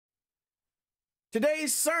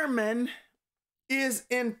Today's sermon is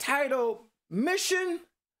entitled Mission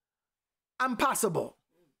I'mPossible.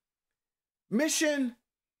 Mission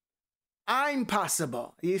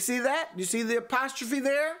I'mPossible. You see that? You see the apostrophe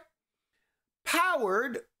there?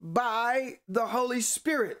 Powered by the Holy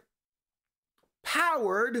Spirit.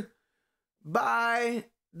 Powered by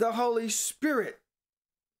the Holy Spirit.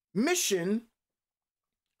 Mission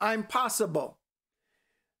I'mPossible.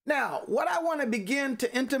 Now, what I want to begin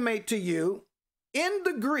to intimate to you, in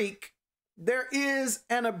the Greek, there is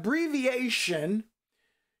an abbreviation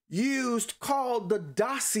used called the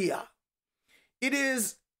dosia. It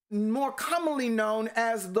is more commonly known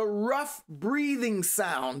as the rough breathing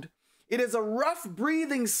sound. It is a rough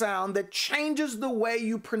breathing sound that changes the way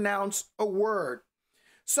you pronounce a word.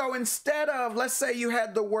 So instead of, let's say you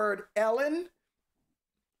had the word Ellen,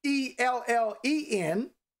 E-L-L-E-N,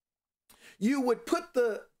 you would put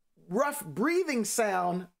the rough breathing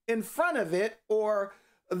sound in front of it, or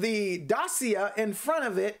the dosia in front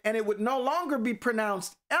of it, and it would no longer be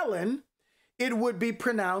pronounced Ellen, it would be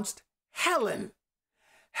pronounced Helen.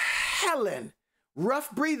 Helen.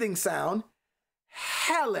 Rough breathing sound,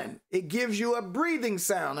 Helen. It gives you a breathing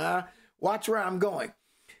sound. Watch where I'm going.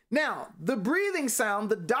 Now, the breathing sound,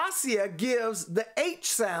 the dosia, gives the H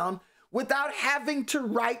sound without having to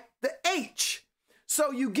write the H.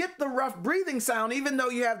 So you get the rough breathing sound, even though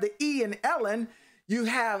you have the E in Ellen, you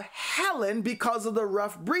have Helen because of the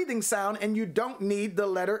rough breathing sound, and you don't need the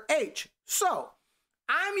letter H. So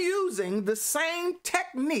I'm using the same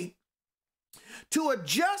technique to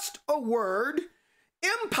adjust a word,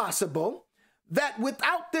 impossible, that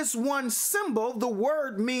without this one symbol, the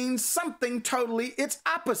word means something totally its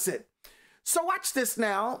opposite. So watch this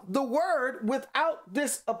now. The word without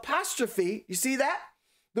this apostrophe, you see that?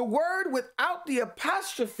 The word without the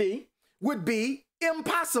apostrophe would be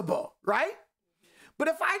impossible, right? But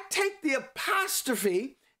if I take the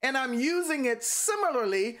apostrophe and I'm using it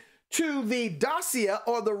similarly to the dosia,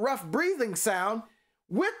 or the rough breathing sound,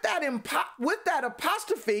 with that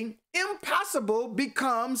apostrophe, impossible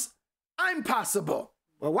becomes I'mPossible.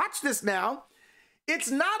 Well, watch this now. It's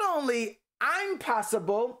not only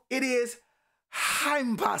I'mPossible, it is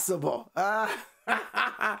I'mPossible.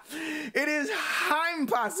 It is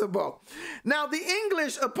I'mPossible. Now, the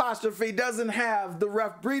English apostrophe doesn't have the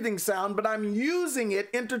rough breathing sound, but I'm using it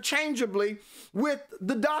interchangeably with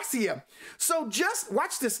the dosia. So just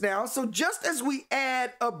watch this now. So just as we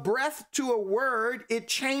add a breath to a word, it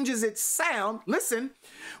changes its sound. Listen,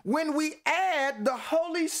 when we add the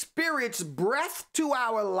Holy Spirit's breath to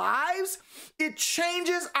our lives, it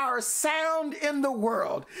changes our sound in the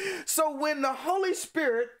world. So when the Holy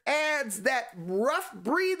Spirit adds that rough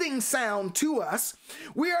breathing sound to us,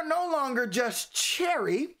 we are no longer just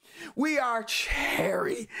cherry, we are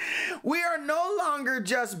cherry. We are no longer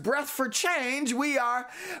just breath for change, we are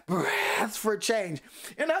breath for change.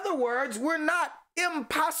 In other words, we're not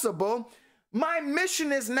impossible. My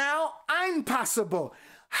mission is now I'mPossible.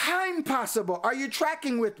 I'mPossible. Are you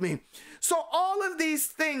tracking with me? So all of these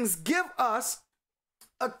things give us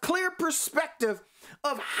a clear perspective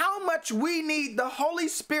of how much we need the Holy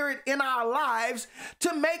Spirit in our lives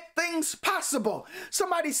to make things possible.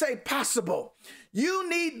 Somebody say possible. You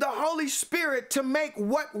need the Holy Spirit to make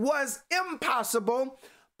what was impossible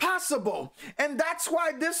possible. And that's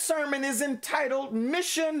why this sermon is entitled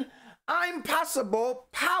Mission I'mPossible,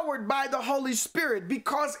 powered by the Holy Spirit,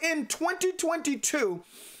 because in 2022,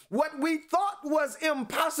 what we thought was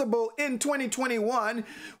impossible in 2021,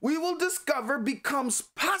 we will discover becomes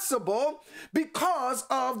possible because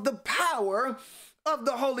of the power of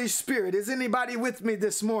the Holy Spirit. Is anybody with me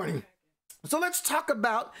this morning? So let's talk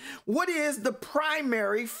about what is the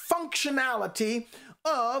primary functionality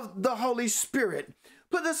of the Holy Spirit.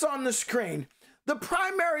 Put this on the screen. The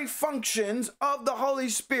primary functions of the Holy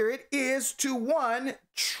Spirit is to, one,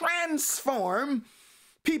 transform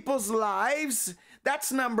people's lives.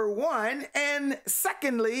 That's number one. And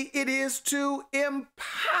secondly, it is to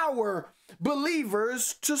empower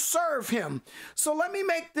believers to serve him. So let me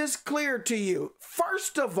make this clear to you.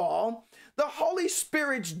 First of all, the Holy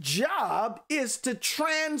Spirit's job is to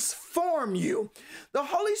transform you. The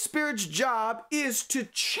Holy Spirit's job is to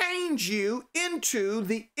change you into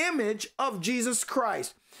the image of Jesus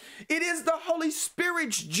Christ. It is the Holy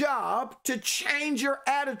Spirit's job to change your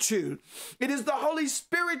attitude. It is the Holy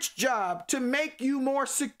Spirit's job to make you more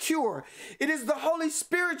secure. It is the Holy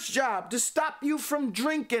Spirit's job to stop you from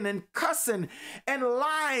drinking and cussing and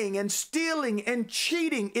lying and stealing and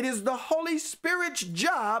cheating. It is the Holy Spirit's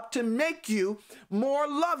job to make you more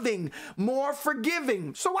loving, more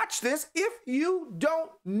forgiving. So watch this. If you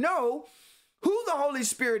don't know who the Holy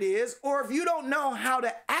Spirit is, or if you don't know how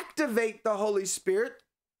to activate the Holy Spirit,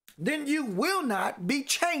 then you will not be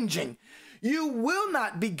changing. You will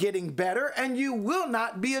not be getting better, and you will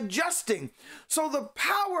not be adjusting. So the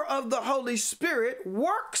power of the Holy Spirit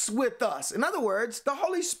works with us. In other words, the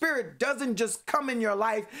Holy Spirit doesn't just come in your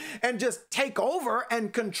life and just take over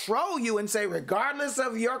and control you and say, regardless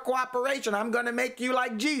of your cooperation, I'm going to make you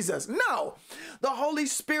like Jesus. No, the Holy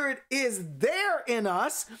Spirit is there in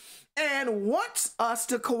us and wants us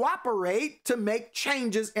to cooperate to make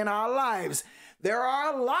changes in our lives. There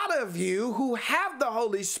are a lot of you who have the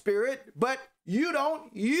Holy Spirit, but you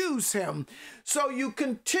don't use him. So you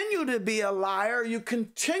continue to be a liar. You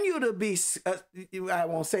continue to be, I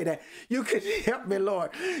won't say that. You can help me,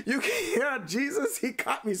 Lord. You can, yeah, Jesus, he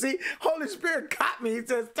caught me. See, Holy Spirit caught me. He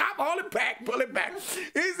says, stop, hold it back, pull it back.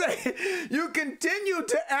 He said, you continue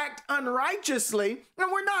to act unrighteously.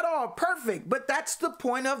 And we're not all perfect, but that's the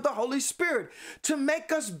point of the Holy Spirit, to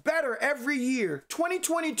make us better every year.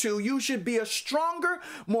 2022, you should be a stronger,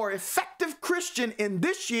 more effective Christian in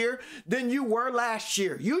this year than you were last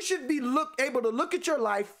year. You should be able to look at your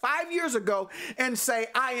life 5 years ago and say,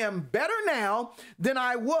 I am better now than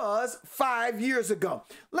I was 5 years ago.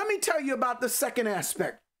 Let me tell you about the second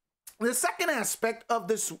aspect. The second aspect of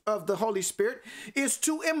the Holy Spirit is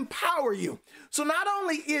to empower you. So not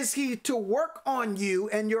only is he to work on you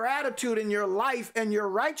and your attitude and your life and your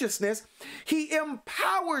righteousness, he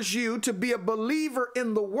empowers you to be a believer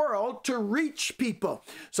in the world, to reach people.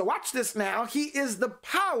 So watch this now. He is the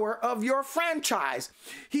power of your franchise.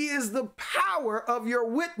 He is the power of your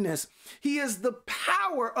witness. He is the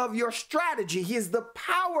power of your strategy. He is the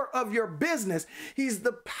power of your business. He's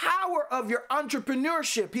the power of your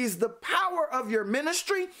entrepreneurship. He's the power of your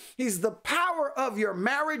ministry. He's the power of your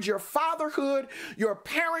marriage, your fatherhood, your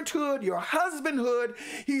parenthood, your husbandhood.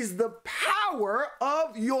 He's the power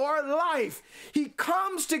of your life. He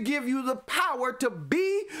comes to give you the power to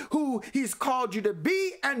be who he's called you to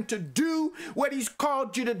be and to do what he's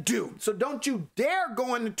called you to do. So don't you dare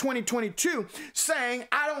go into 2022 saying,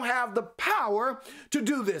 I don't have the power to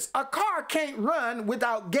do this. A car can't run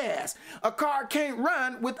without gas. A car can't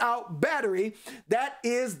run without battery. That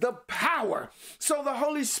is the power. So the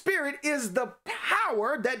Holy Spirit is the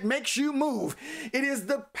power that makes you move. It is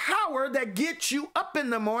the power that gets you up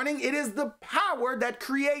in the morning. It is the power that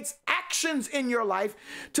creates actions in your life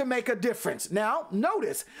to make a difference. Now,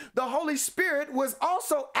 notice the Holy Spirit was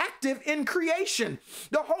also active in creation.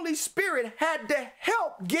 The Holy Spirit had to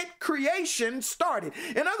help get creation started.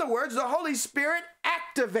 In other words, the Holy Spirit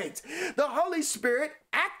activates. The Holy Spirit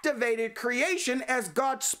activated creation as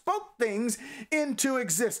God spoke things into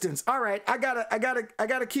existence. All right, I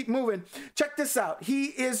gotta keep moving. Check this out. He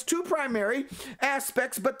is two primary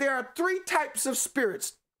aspects, but there are three types of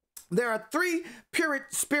spirits. There are three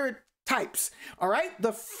spirit types. All right,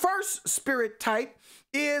 the first spirit type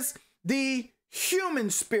is the human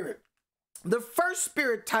spirit. The first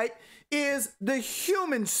spirit type is the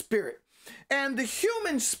human spirit, and the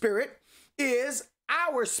human spirit is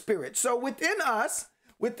our spirit. So within us,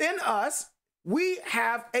 we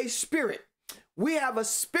have a spirit. We have a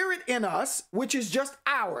spirit in us, which is just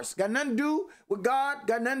ours. Got nothing to do with God,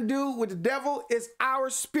 got nothing to do with the devil. It's our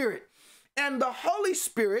spirit. And the Holy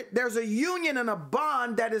Spirit, there's a union and a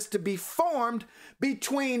bond that is to be formed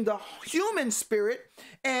between the human spirit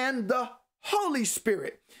and the Holy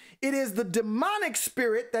Spirit. It is the demonic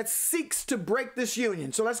spirit that seeks to break this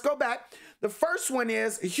union. So let's go back. The first one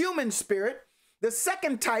is a human spirit. The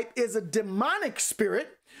second type is a demonic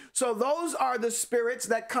spirit. So those are the spirits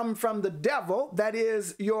that come from the devil, that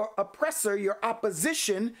is your oppressor, your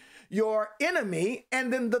opposition, your enemy.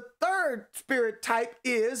 And then the third spirit type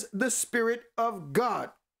is the Spirit of God.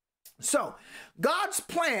 So God's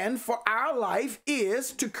plan for our life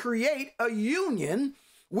is to create a union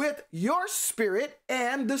with your spirit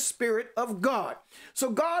and the Spirit of God. So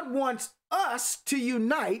God wants us to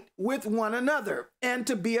unite with one another and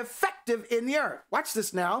to be effective in the earth. Watch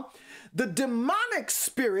this now. The demonic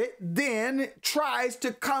spirit then tries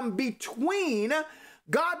to come between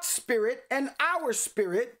God's spirit and our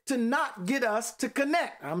spirit to not get us to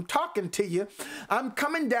connect. I'm talking to you. I'm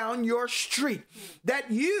coming down your street.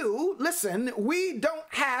 That you, listen, we don't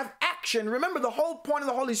have action. Remember, the whole point of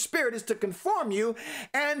the Holy Spirit is to conform you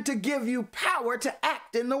and to give you power to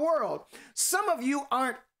act in the world. Some of you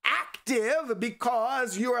aren't active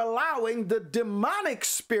because you're allowing the demonic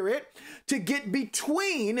spirit to get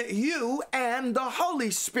between you and the Holy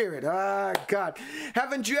Spirit. Ah, God.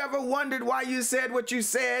 Haven't you ever wondered why you said what you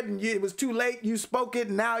said and it was too late, you spoke it,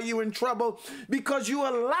 and now you're in trouble? Because you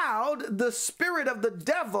allowed the spirit of the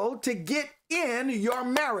devil to get in your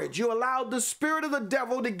marriage. You allowed the spirit of the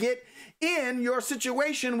devil to get in your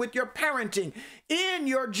situation with your parenting, in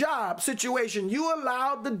your job situation. You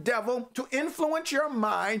allowed the devil to influence your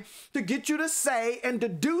mind to get you to say and to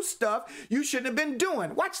do stuff you shouldn't have been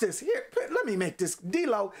doing. Watch this. Here, let me make this.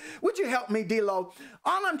 D-Lo, would you help me, D-Lo?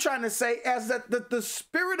 All I'm trying to say is that the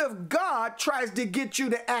Spirit of God tries to get you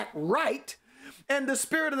to act right, and the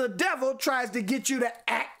spirit of the devil tries to get you to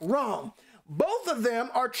act wrong. Both of them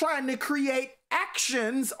are trying to create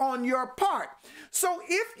actions on your part. So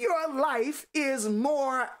if your life is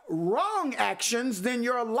more wrong actions, then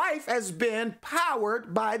your life has been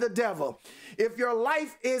powered by the devil. If your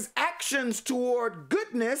life is actions toward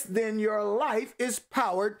goodness, then your life is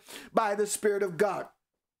powered by the Spirit of God.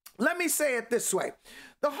 Let me say it this way.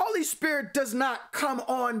 The Holy Spirit does not come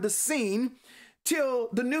on the scene till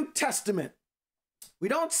the New Testament. We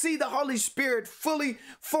don't see the Holy Spirit fully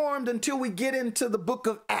formed until we get into the book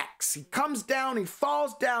of Acts. He comes down, he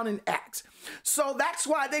falls down in Acts. So that's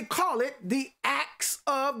why they call it the Acts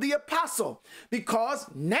of the Apostle, because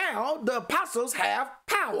now the apostles have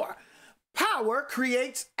power. Power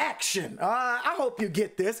creates action. I hope you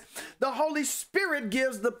get this. The Holy Spirit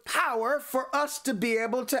gives the power for us to be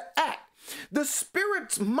able to act. The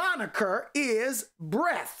Spirit's moniker is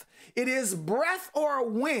breath. It is breath or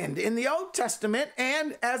wind in the Old Testament,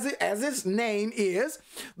 and as its name is,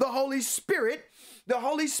 the Holy Spirit. The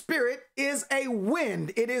Holy Spirit is a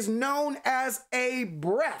wind. It is known as a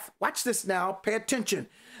breath. Watch this now. Pay attention.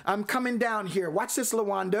 I'm coming down here. Watch this,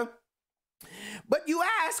 LaWanda. But you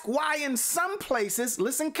ask why in some places,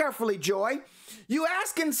 listen carefully, Joy, you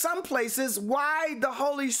ask in some places why the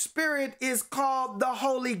Holy Spirit is called the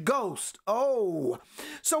Holy Ghost. Oh,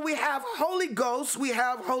 so we have Holy Ghost, we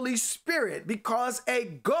have Holy Spirit, because a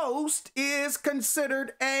ghost is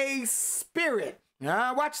considered a spirit.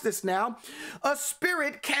 Now, watch this now. A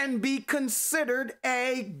spirit can be considered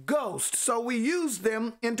a ghost. So we use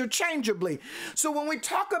them interchangeably. So when we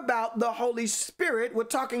talk about the Holy Spirit, we're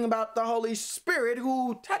talking about the Holy Spirit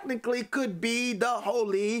who technically could be the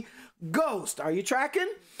Holy Ghost. Are you tracking?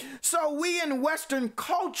 So we in Western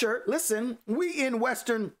culture, listen, we in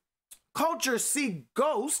Western culture see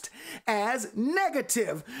ghost as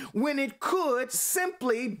negative when it could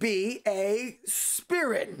simply be a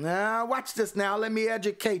spirit. Now, watch this now. Let me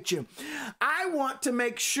educate you. I want to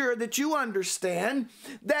make sure that you understand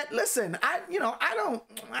that, listen,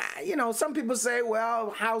 some people say, well,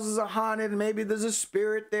 houses are haunted. Maybe there's a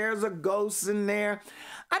spirit, there's a ghost in there.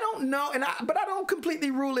 I don't know, but I don't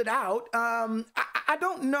completely rule it out. I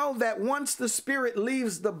don't know that once the spirit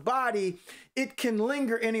leaves the body, it can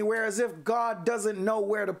linger anywhere as if God doesn't know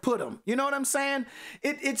where to put them. You know what I'm saying?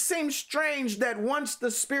 It seems strange that once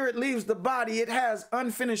the spirit leaves the body, it has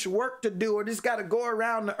unfinished work to do, or just got to go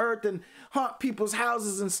around the earth and haunt people's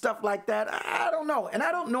houses and stuff like that. I don't know. And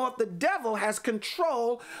I don't know if the devil has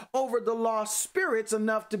control over the lost spirits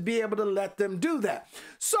enough to be able to let them do that.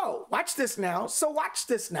 So watch this now.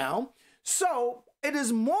 So it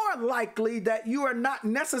is more likely that you are not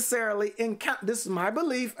necessarily this is my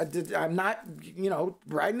belief. I'm not,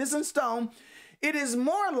 writing this in stone. It is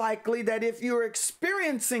more likely that if you're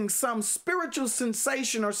experiencing some spiritual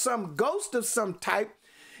sensation or some ghost of some type,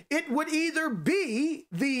 it would either be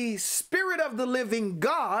the spirit of the living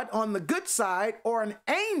God on the good side, or an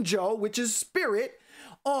angel, which is spirit,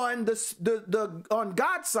 on on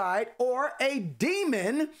God's side, or a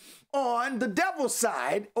demon on the devil's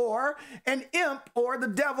side, or an imp, or the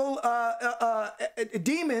devil,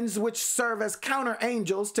 demons which serve as counter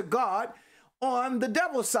angels to God on the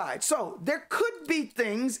devil's side. So there could be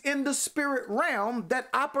things in the spirit realm that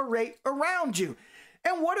operate around you.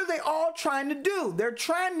 And what are they all trying to do? They're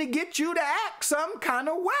trying to get you to act some kind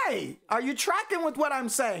of way. Are you tracking with what I'm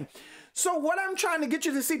saying? So what I'm trying to get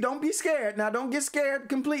you to see, don't be scared. Now, don't get scared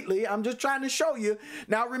completely. I'm just trying to show you.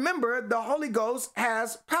 Now, remember, the Holy Ghost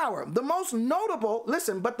has power. The most notable,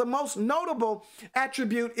 listen, but the most notable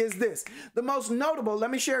attribute is this. The most notable,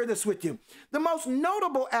 let me share this with you. The most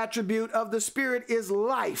notable attribute of the Spirit is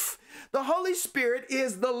life. The Holy Spirit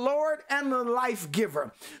is the Lord and the life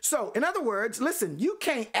giver. So, in other words, listen, you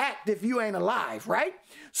can't act if you ain't alive, right?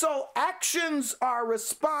 So actions are a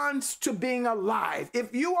response to being alive.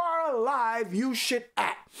 If you are alive, you should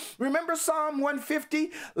act. Remember Psalm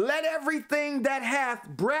 150? Let everything that hath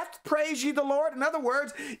breath praise ye the Lord. In other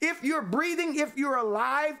words, if you're breathing, if you're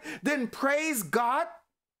alive, then praise God.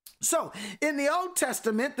 So in the Old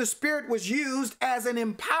Testament, the Spirit was used as an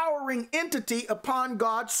empowering entity upon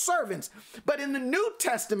God's servants. But in the New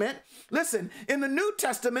Testament, listen, in the New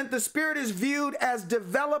Testament, the Spirit is viewed as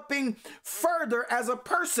developing further as a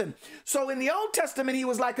person. So in the Old Testament, he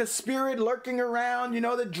was like a spirit lurking around,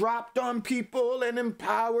 that dropped on people and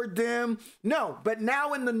empowered them. No, but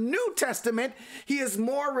now in the New Testament, he is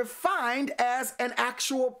more refined as an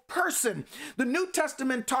actual person. The New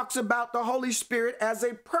Testament talks about the Holy Spirit as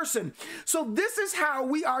a person. So this is how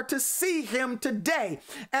we are to see him today,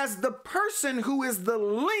 as the person who is the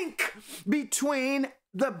link between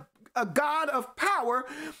a God of power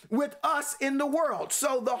with us in the world.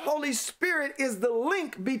 So the Holy Spirit is the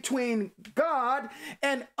link between God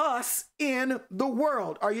and us in the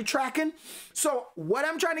world. Are you tracking? So what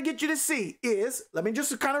I'm trying to get you to see is, let me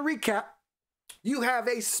just kind of recap. You have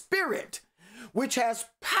a spirit which has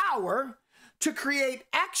power to create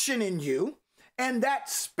action in you. And that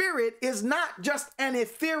spirit is not just an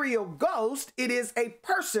ethereal ghost. It is a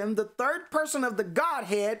person, the third person of the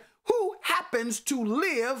Godhead, who happens to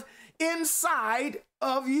live inside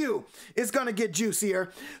of you. It's going to get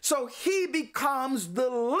juicier. So he becomes the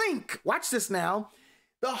link. Watch this now.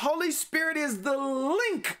 The Holy Spirit is the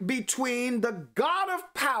link between the God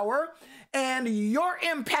of power and your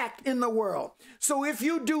impact in the world. So if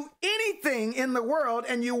you do anything in the world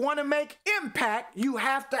and you want to make impact, you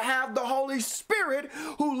have to have the Holy Spirit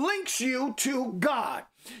who links you to God.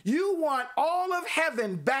 You want all of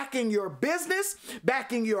heaven backing your business,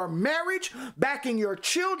 backing your marriage, backing your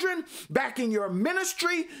children, backing your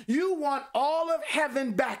ministry. You want all of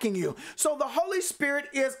heaven backing you. So the Holy Spirit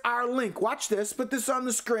is our link. Watch this. Put this on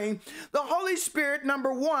the screen. The Holy Spirit,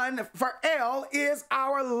 number one, for L, is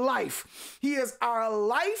our life. He is our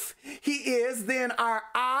life. He is then our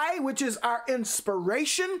I, which is our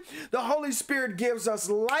inspiration. The Holy Spirit gives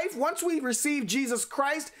us life. Once we receive Jesus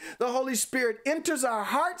Christ, the Holy Spirit enters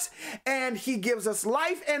our hearts and he gives us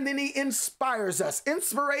life, and then he inspires us.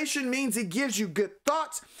 Inspiration means he gives you good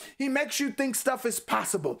thoughts. He makes you think stuff is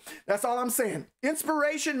possible. That's all I'm saying.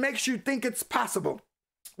 Inspiration makes you think it's possible.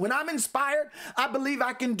 When I'm inspired, I believe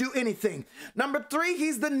I can do anything. Number three,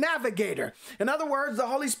 he's the navigator. In other words, the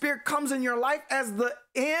Holy Spirit comes in your life as the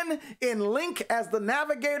in link, as the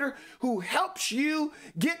navigator who helps you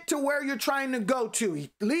get to where you're trying to go to. He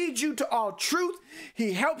leads you to all truth.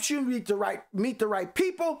 He helps you meet the right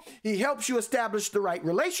people. He helps you establish the right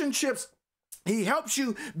relationships. He helps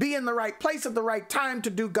you be in the right place at the right time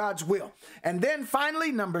to do God's will. And then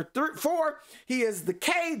finally, number 4, he is the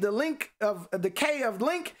K, the K of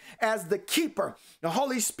link, as the keeper. The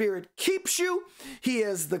Holy Spirit keeps you. He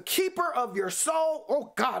is the keeper of your soul.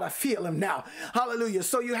 Oh God, I feel him now. Hallelujah.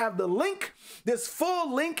 So you have the link, this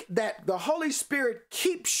full link that the Holy Spirit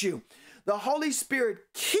keeps you. The Holy Spirit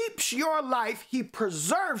keeps your life. He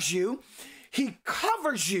preserves you. He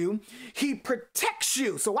covers you. He protects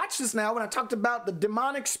you. So watch this now. When I talked about the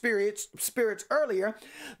demonic spirits earlier,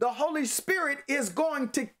 the Holy Spirit is going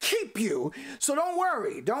to keep you. So don't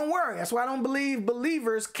worry. Don't worry. That's why I don't believe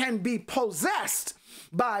believers can be possessed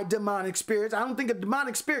by demonic spirits. I don't think a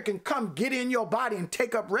demonic spirit can come get in your body and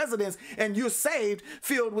take up residence and you're saved,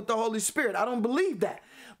 filled with the Holy Spirit. I don't believe that.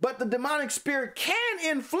 But the demonic spirit can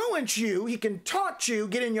influence you. He can taunt you,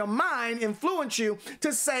 get in your mind, influence you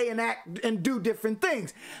to say and act and do different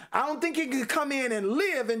things. I don't think he can come in and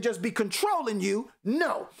live and just be controlling you.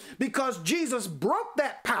 No, because Jesus broke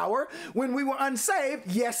that power when we were unsaved.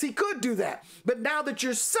 Yes, he could do that. But now that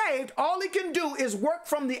you're saved, all he can do is work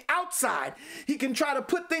from the outside. He can try to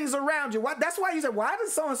put things around you. That's why you said, why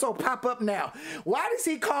does so-and-so pop up now? Why is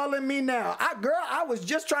he calling me now? I was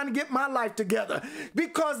just trying to get my life together.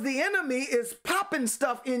 Because the enemy is popping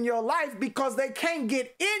stuff in your life because they can't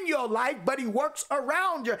get in your life, but he works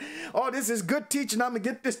around you. Oh, this is good teaching. I'm going to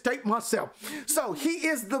get this tape myself. So he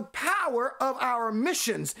is the power of our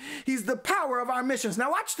missions. He's the power of our missions.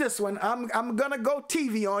 Now watch this one. I'm going to go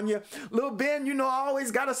TV on you. Little Ben, I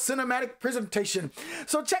always got a cinematic presentation.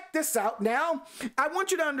 So check this out. Now, I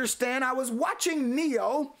want you to understand, I was watching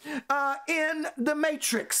Neo in The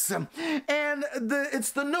Matrix. And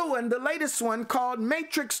it's the new one, the latest one, called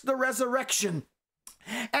Matrix the Resurrection.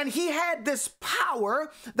 And he had this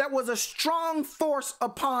power that was a strong force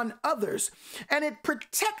upon others, and it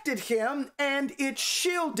protected him and it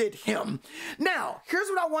shielded him. Now, here's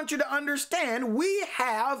what I want you to understand. We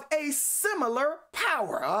have a similar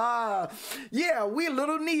power. Yeah, we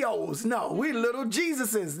little Neos. No, we little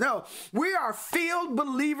Jesuses. No, we are filled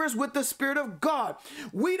believers with the Spirit of God.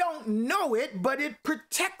 We don't know it, but it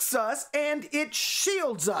protects us and it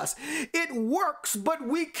shields us. It works, but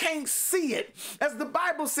we can't see it. As the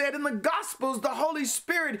Bible said in the Gospels, the Holy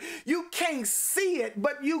Spirit, you can't see it,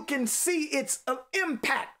 but you can see its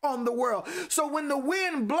impact on the world. So when the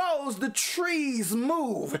wind blows, the trees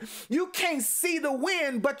move. You can't see the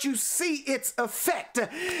wind, but you see its effect.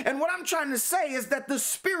 And what I'm trying to say is that the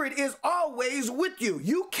Spirit is always with you.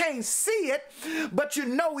 You can't see it, but you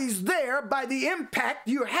know he's there by the impact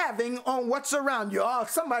you're having on what's around you. Oh,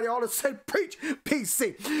 somebody ought to say, preach,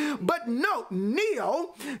 PC. But no,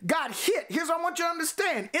 Neo got hit. Here's what I want you to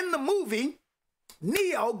understand. In the movie,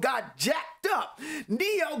 Neo got jacked up.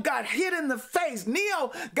 Neo got hit in the face.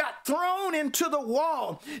 Neo got thrown into the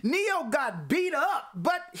wall. Neo got beat up.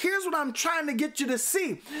 But here's what I'm trying to get you to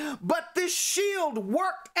see. But this shield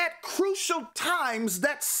worked at crucial times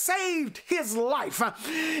that saved his life.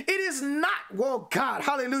 It is not, well, God,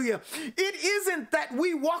 hallelujah. It isn't that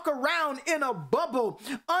we walk around in a bubble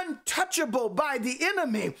untouchable by the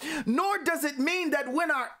enemy, nor does it mean that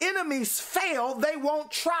when our enemies fail, they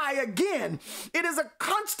won't try again. It is a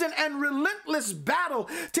constant and relentless battle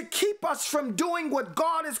to keep us from doing what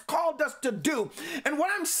God has called us to do. And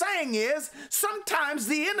what I'm saying is, sometimes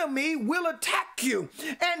the enemy will attack you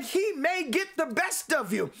and he may get the best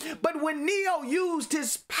of you. But when Neo used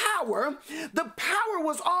his power, the power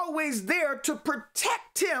was always there to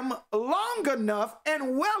protect him long enough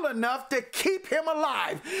and well enough to keep him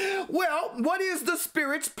alive. Well, what is the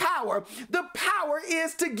Spirit's power? The power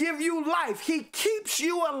is to give you life. He keeps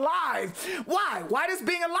you alive. Why? Why does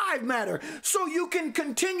being alive matter? So you can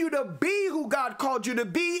continue to be who God called you to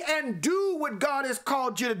be and do what God has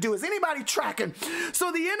called you to do. Is anybody tracking?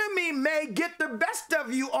 So the enemy may get the best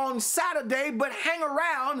of you on Saturday, but hang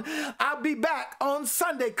around. I'll be back on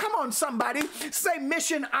Sunday. Come on, somebody. Say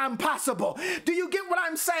mission, I'm possible. Do you get what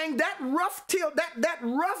I'm saying? That rough that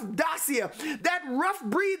rough dossier, that rough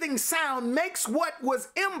breathing sound makes what was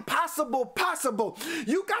impossible possible.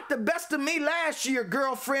 You got the best of me last year,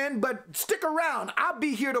 girlfriend, but stick around. I'll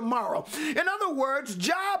be here tomorrow. In other words,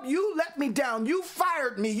 job, you let me down. You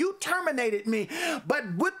fired me. You terminated me.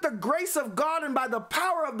 But with the grace of God and by the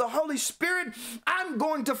power of the Holy Spirit, I'm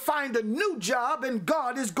going to find a new job and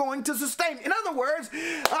God is going to sustain. In other words,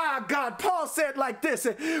 God, Paul said like this,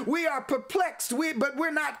 we are perplexed, but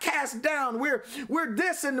we're not cast down. We're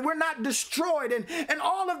this and we're not destroyed. And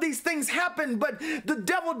all of these things happen, but the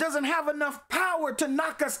devil doesn't have enough power to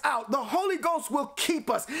knock us out. The Holy Ghost will keep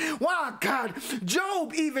us. Wow, God.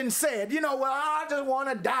 Job even said, well, I just want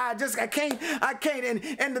to die. I can't.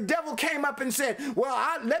 And the devil came up and said,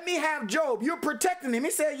 well, let me have Job. You're protecting him.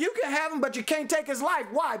 He said, you can have him, but you can't take his life.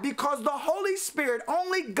 Why? Because the Holy Spirit,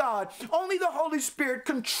 only God, only the Holy Spirit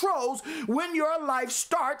controls when your life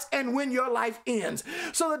starts and when your life ends.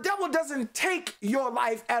 So the devil doesn't take your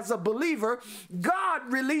life as a believer. God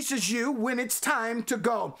releases you when it's time to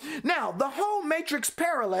go. Now, the whole matrix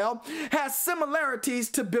parallel has similarities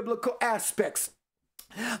to biblical aspects.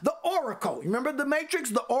 The oracle, remember the matrix,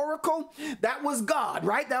 the oracle? That was God,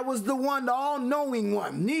 right? That was the one, the all-knowing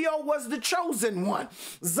one. Neo was the chosen one.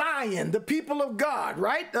 Zion, the people of God,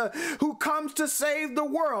 right? Who comes to save the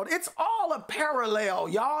world. It's all a parallel,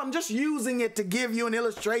 y'all. I'm just using it to give you an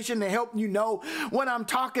illustration to help you know what I'm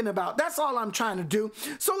talking about. That's all I'm trying to do.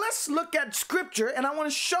 So let's look at scripture, and I want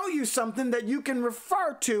to show you something that you can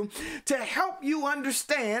refer to help you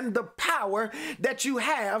understand the power that you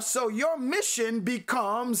have so your mission becomes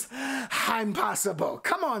I'mPossible.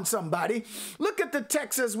 Come on, somebody. Look at the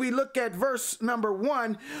text as we look at verse number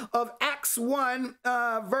 1 of Acts 1,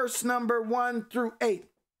 verse number 1 through 8.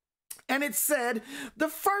 And it said, the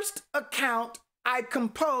first account I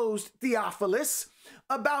composed, Theophilus,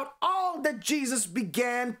 about all that Jesus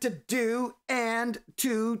began to do and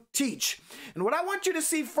to teach. And what I want you to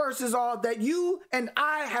see first is all that you and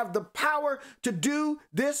I have the power to do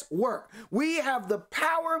this work. We have the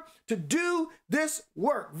power to do this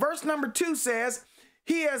work. Verse number 2 says,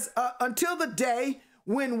 he has until the day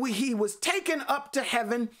when he was taken up to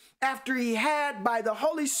heaven after he had by the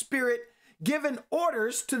Holy Spirit given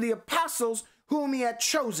orders to the apostles whom he had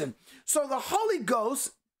chosen. So the Holy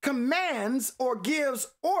Ghost commands or gives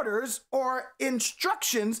orders or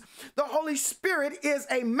instructions. The Holy Spirit is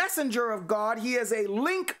a messenger of God. He is a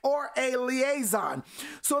link or a liaison.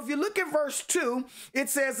 So if you look at verse 2, it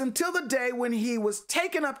says, until the day when he was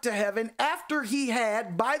taken up to heaven after he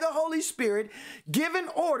had, by the Holy Spirit, given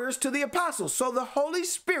orders to the apostles. So the Holy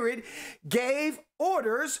Spirit gave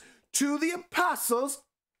orders to the apostles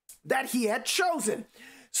that he had chosen.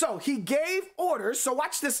 So he gave orders. So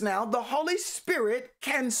watch this now. The Holy Spirit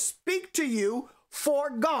can speak to you for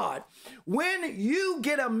God. When you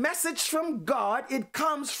get a message from God, it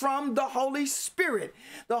comes from the Holy Spirit.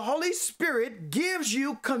 The Holy Spirit gives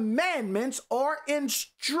you commandments or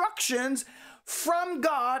instructions from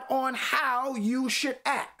God on how you should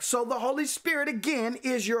act. So the Holy Spirit, again,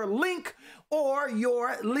 is your link or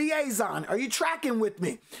your liaison. Are you tracking with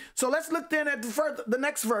me? So let's look then at the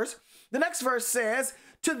next verse. The next verse says,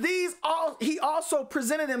 to these all he also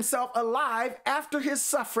presented himself alive after his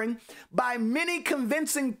suffering by many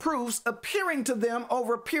convincing proofs, appearing to them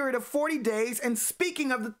over a period of 40 days and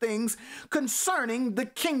speaking of the things concerning the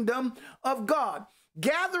kingdom of God.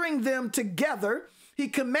 Gathering them together, he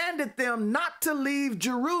commanded them not to leave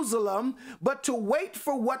Jerusalem, but to wait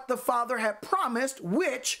for what the Father had promised,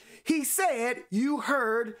 which he said, you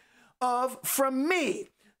heard of from me.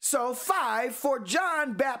 So 5, for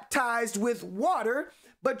John baptized with water,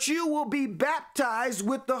 but you will be baptized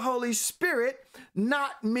with the Holy Spirit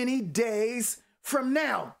not many days from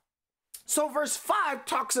now. So verse 5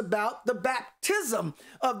 talks about the baptism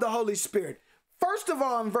of the Holy Spirit. First of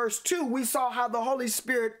all, in verse 2, we saw how the Holy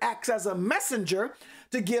Spirit acts as a messenger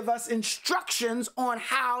to give us instructions on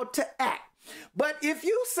how to act. But if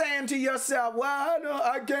you saying to yourself, well,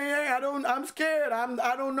 I can't, I'm scared,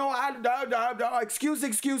 I don't know, excuse.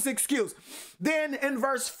 Then in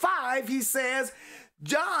verse 5, he says,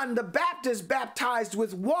 John the Baptist baptized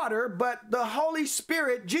with water, but the Holy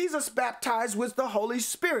Spirit, Jesus baptized with the Holy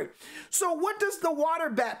Spirit. So what does the water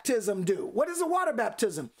baptism do? What is a water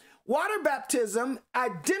baptism? Water baptism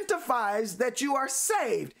identifies that you are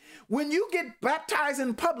saved. When you get baptized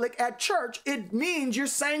in public at church, it means you're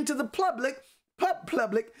saying to the public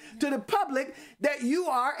that you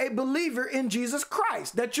are a believer in Jesus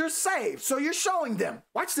Christ, that you're saved. So you're showing them.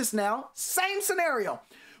 Watch this now. Same scenario.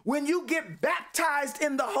 When you get baptized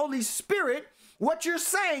in the Holy Spirit, what you're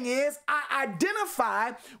saying is, I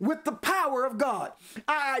identify with the power of God.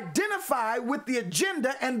 I identify with the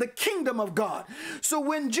agenda and the kingdom of God. So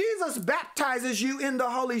when Jesus baptizes you in the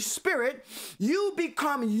Holy Spirit, you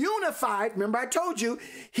become unified. Remember, I told you,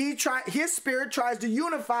 his spirit tries to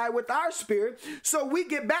unify with our spirit. So we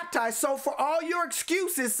get baptized. So for all your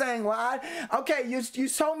excuses saying, well, okay, you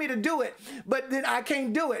told me to do it, but then I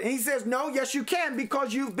can't do it. And he says, no, yes, you can,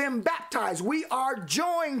 because you've been baptized. We are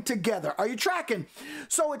joined together. Are you tracking?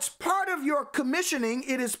 So it's part of your commissioning,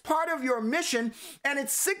 it is part of your mission, and it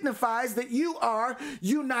signifies that you are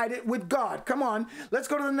united with God. Come on, let's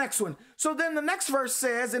go to the next one. So then the next verse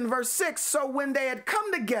says in verse 6, so when they had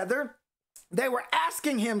come together, they were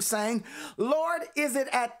asking him, saying, Lord, is it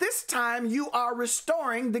at this time you are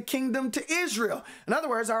restoring the kingdom to Israel? In other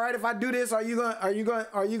words, all right, if I do this, are you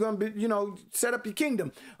going to set up your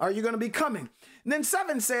kingdom? Are you going to be coming? And then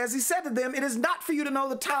 7 says, he said to them, it is not for you to know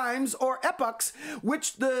the times or epochs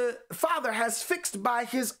which the Father has fixed by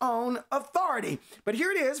his own authority. But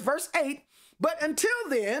here it is, verse 8, but until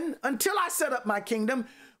then, until I set up my kingdom,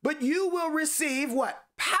 but you will receive what?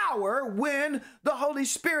 Power when the Holy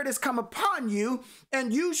Spirit has come upon you,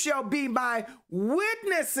 and you shall be my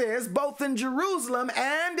witnesses both in Jerusalem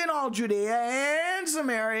and in all Judea and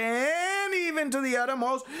Samaria and even to the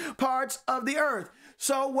uttermost parts of the earth.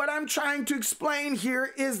 So what I'm trying to explain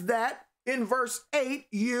here is that in verse 8,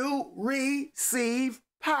 you receive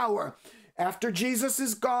power. After Jesus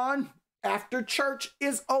is gone, after church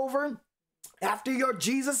is over, after your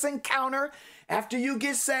Jesus encounter, after you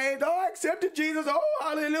get saved, oh, I accepted Jesus, oh,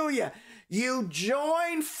 hallelujah. You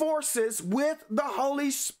join forces with the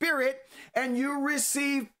Holy Spirit and you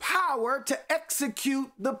receive power to execute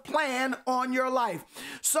the plan on your life.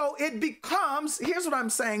 So it becomes, here's what I'm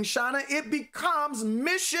saying, Shauna, it becomes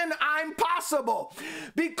mission I'mPossible,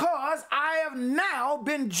 because I have now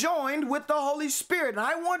been joined with the Holy Spirit. And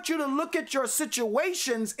I want you to look at your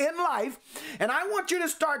situations in life and I want you to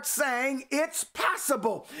start saying it's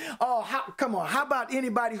possible. Oh, come on. How about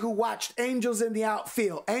anybody who watched Angels in the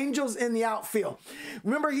Outfield? Angels in the Outfield.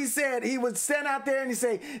 Remember, he said he would stand out there and he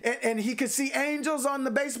say, and he could see angels on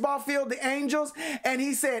the baseball field, the angels, and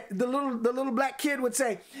he said, the little black kid would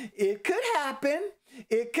say, it could happen.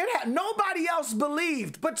 It could have. Nobody else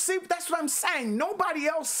believed. But see, that's what I'm saying. Nobody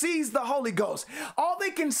else sees the Holy Ghost. All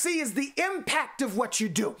they can see is the impact of what you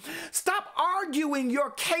do. Stop arguing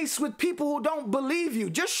your case with people who don't believe you.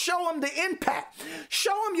 Just show them the impact.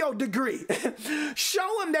 Show them your degree. Show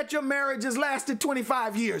them that your marriage has lasted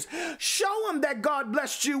 25 years. Show them that God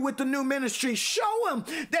blessed you with the new ministry. Show them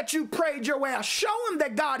that you prayed your way out. Show them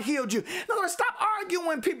that God healed you. In other words, stop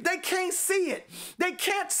arguing people. They can't see it. They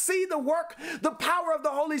can't see the work, the power of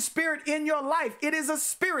the Holy Spirit in your life. It is a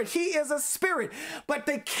spirit. He is a spirit. But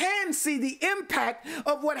they can see the impact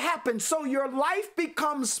of what happened. So your life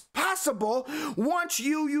becomes possible once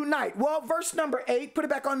you unite. Well, verse number 8, put it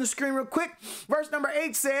back on the screen real quick. Verse number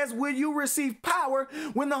 8 says, will you receive power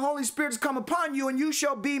when the Holy Spirit has come upon you, and you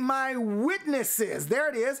shall be my witnesses. There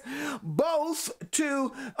it is. Both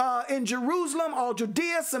to in Jerusalem, all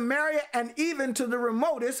Judea, Samaria, and even to the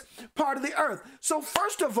remotest part of the earth. So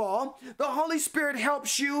first of all, the Holy Spirit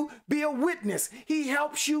helps you be a witness. He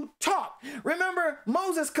helps you talk. Remember,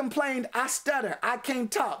 Moses complained, I stutter, I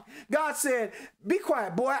can't talk. God said, be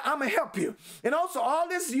quiet, boy, I'm gonna help you. And also all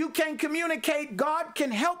this, you can't communicate. God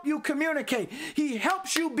can help you communicate. He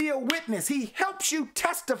helps you be a witness. He helps you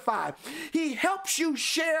testify. He helps you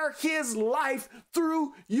share his life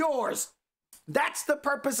through yours. That's the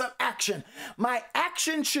purpose of action. My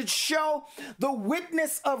action should show the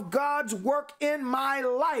witness of God's work in my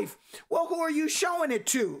life. Well, who are you showing it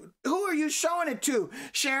to? Who are you showing it to?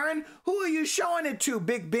 Sharon, who are you showing it to,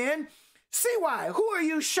 Big Ben? CY, who are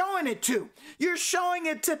you showing it to? You're showing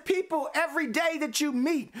it to people every day that you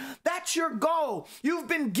meet. That's your goal. You've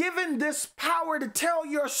been given this power to tell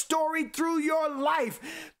your story through your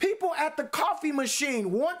life. People at the coffee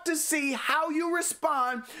machine want to see how you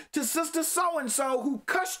respond to Sister So-and-so who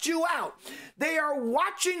cussed you out. They are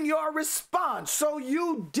watching your response. So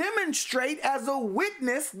you demonstrate as a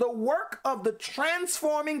witness the work of the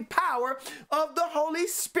transforming power of the Holy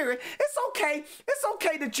Spirit. It's okay. It's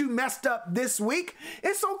okay that you messed up this week.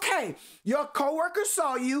 It's okay. Your coworker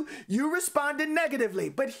saw you, you responded negatively,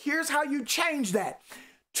 but here's how you change that.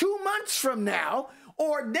 2 months from now,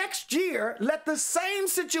 or next year, let the same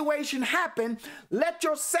situation happen. Let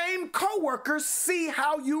your same coworkers see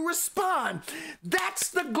how you respond. That's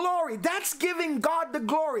the glory. That's giving God the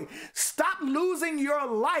glory. Stop losing your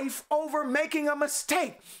life over making a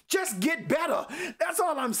mistake. Just get better. That's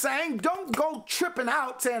all I'm saying. Don't go tripping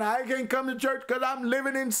out saying, I can't come to church because I'm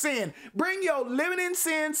living in sin. Bring your living in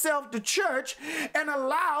sin self to church and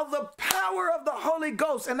allow the power of the Holy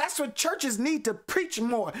Ghost. And that's what churches need to preach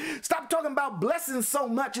more. Stop talking about blessings so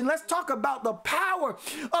much, and let's talk about the power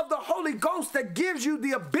of the Holy Ghost that gives you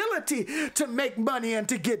the ability to make money and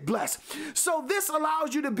to get blessed. So this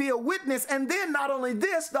allows you to be a witness, and then not only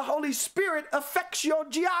this, the Holy Spirit affects your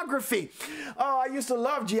geography. Oh, I used to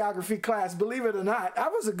love geography class, believe it or not. I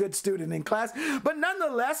was a good student in class, but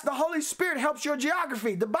nonetheless, the Holy Spirit helps your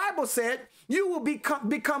geography. The Bible said you will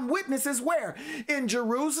become witnesses where? In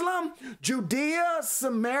Jerusalem, Judea,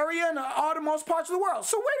 Samaria, and all the most parts of the world.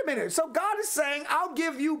 So wait a minute. So God is saying, I'll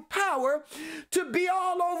give you power to be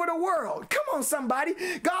all over the world. Come on, somebody.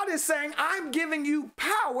 God is saying, I'm giving you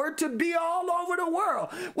power to be all over the world.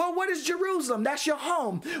 Well, what is Jerusalem? That's your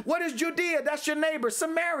home. What is Judea? That's your neighbor.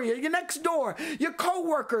 Samaria, your next door, your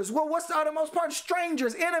co-workers. Well, what's the uttermost part?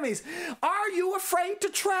 Strangers, enemies. Are you afraid to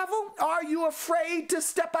travel? Are you afraid to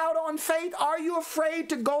step out on faith? Are you afraid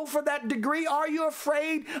to go for that degree? Are you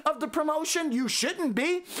afraid of the promotion? You shouldn't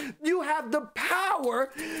be. You have the power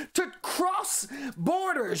to cross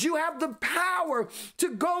borders. You have the power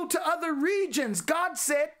to go to other regions. God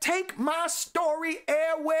said, take my story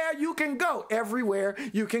everywhere you can go. Everywhere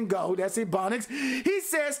you can go. That's Ebonics. He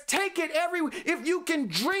says, take it everywhere. If you can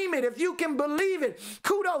dream it, if you can believe it.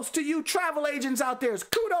 Kudos to you travel agents out there.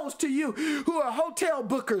 Kudos to you who are hotel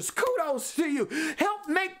bookers. Kudos to you. Help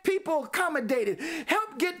make people accommodated.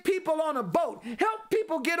 Help get people on a boat. Help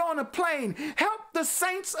people get on a plane. Help the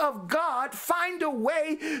saints of God find a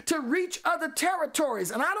way to reach other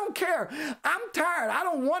territories. And I don't care. I'm tired. I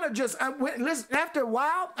don't want to just, listen, after a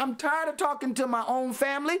while, I'm tired of talking to my own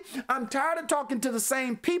family. I'm tired of talking to the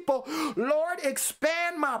same people. Lord,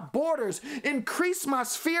 expand my borders. Increase my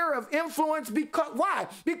sphere of influence. Because why?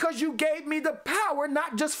 Because you gave me the power,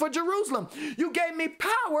 not just for Jerusalem. You gave me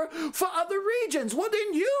power for other regions. Well,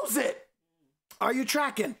 then use it. Are you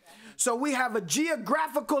tracking? So we have a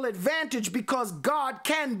geographical advantage because God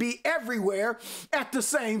can be everywhere at the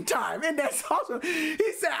same time. And that's awesome.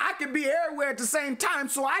 He said, I can be everywhere at the same time,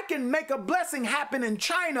 so I can make a blessing happen in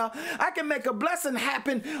China. I can make a blessing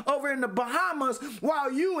happen over in the Bahamas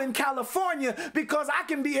while you in California, because I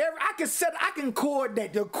can be I can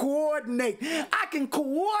coordinate. I can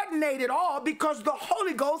coordinate it all because the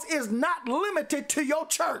Holy Ghost is not limited to your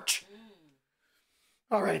church.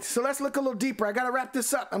 All right, so let's look a little deeper. I got to wrap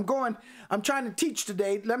this up. I'm trying to teach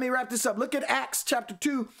today. Let me wrap this up. Look at Acts chapter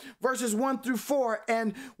 2, verses 1 through 4,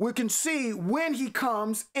 and we can see when he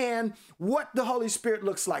comes and what the Holy Spirit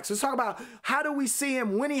looks like. So let's talk about how do we see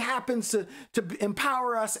him, when he happens to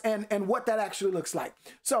empower us, and what that actually looks like.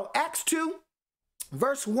 So Acts 2,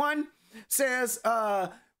 verse 1 says,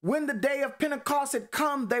 when the day of Pentecost had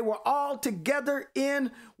come, they were all together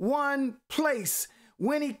in one place.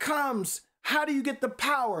 When he comes, How do you get the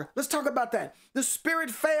power? Let's talk about that. The Spirit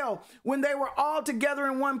fell when they were all together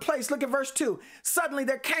in one place. Look at verse 2. Suddenly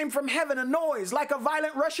there came from heaven a noise like a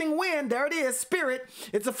violent rushing wind. There it is, Spirit.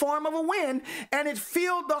 It's a form of a wind, and it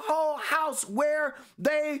filled the whole house where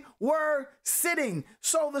they were sitting.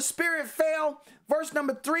 So the Spirit fell. Verse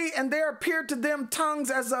number 3, and there appeared to them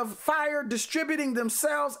tongues as of fire, distributing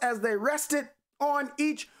themselves as they rested on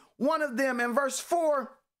each one of them. And verse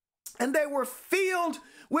 4, and they were filled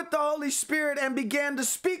with the Holy Spirit and began to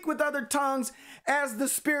speak with other tongues as the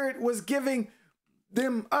Spirit was giving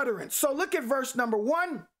them utterance. So look at verse number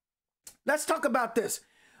 1. Let's talk about this.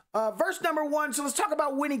 Verse number 1. So let's talk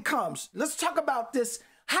about when he comes. Let's talk about this.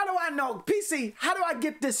 How do I know? PC, how do I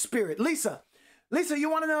get this Spirit? Lisa, you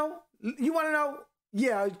want to know? You want to know?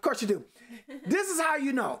 Yeah, of course you do. This is how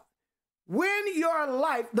you know. When your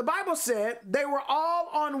life, the Bible said they were all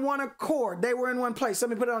on one accord. They were in one place. Let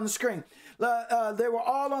me put it on the screen. They were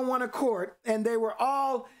all on one accord, and they were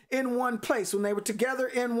all in one place when they were together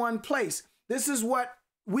in one place. This is what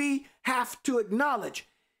we have to acknowledge.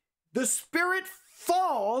 The Spirit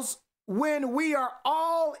falls when we are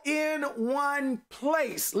all in one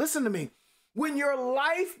place. Listen to me. When your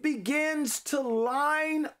life begins to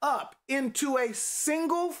line up into a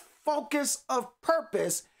single focus of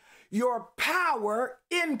purpose, your power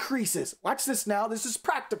increases. Watch this now. This is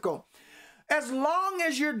practical. As long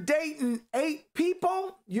as you're dating 8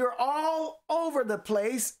 people, you're all over the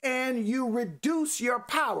place and you reduce your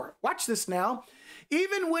power. Watch this now.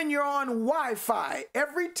 Even when you're on Wi-Fi,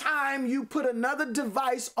 every time you put another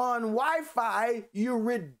device on Wi-Fi, you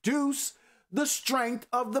reduce the strength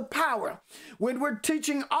of the power. When we're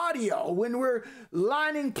teaching audio, when we're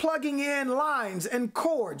plugging in lines and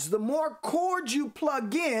cords, the more cords you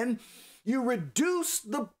plug in, you reduce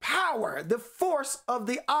the power, the force of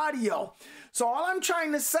the audio. So all I'm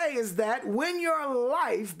trying to say is that when your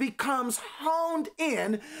life becomes honed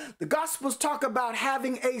in, the Gospels talk about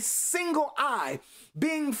having a single eye,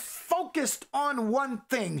 being focused on one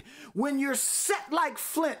thing. When you're set like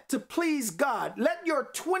flint to please God, let your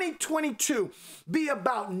 2022 be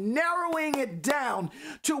about narrowing it down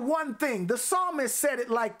to one thing. The psalmist said it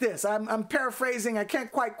like this. I'm paraphrasing. I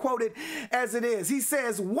can't quite quote it as it is. He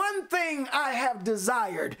says, one thing I have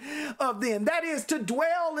desired of thee, and that is to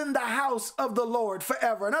dwell in the house of the Lord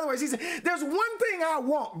forever. In other words, he said, there's one thing I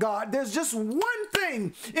want, God. There's just one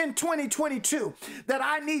thing in 2022 that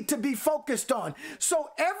I need to be focused on. So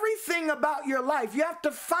everything about your life, you have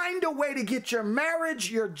to find a way to get your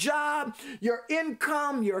marriage, your job, your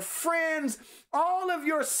income, your friends, all of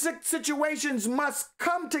your situations must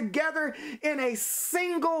come together in a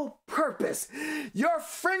single purpose. Your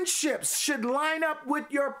friendships should line up with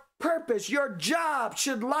your purpose. Your job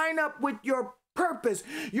should line up with your purpose.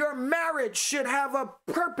 Your marriage should have a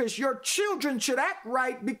purpose. Your children should act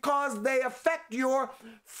right because they affect your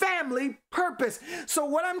family purpose. So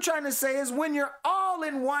what I'm trying to say is when you're all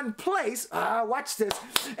in one place, watch this,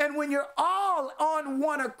 and when you're all on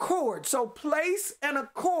one accord, so place and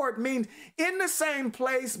accord means in the same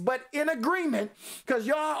place but in agreement, because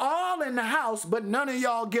y'all all in the house but none of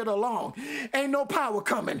y'all get along. Ain't no power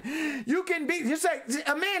coming. You can be, you say,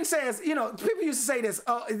 a man says, you know, people used to say this,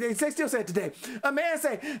 they still say it today. A man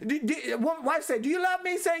say, wife say, do you love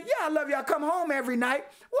me? Say, yeah, I love you. I come home every night.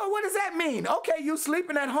 Well, what does that mean? Okay, you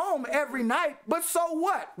sleeping at home every night, but so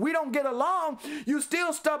what? We don't get along. You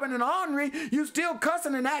still stubborn and ornery. You still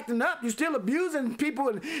cussing and acting up. You still abusing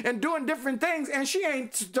people and doing different things. And she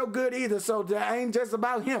ain't so good either. So that ain't just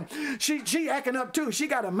about him. She acting up too. She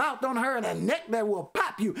got a mouth on her and a neck that will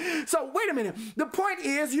pop you. So wait a minute. The point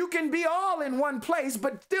is you can be all in one place,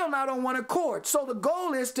 but still not on one accord. So the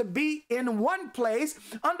goal is to be in one place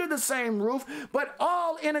under the same roof, but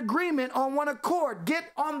all in agreement on one accord.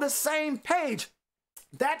 Get on the same page.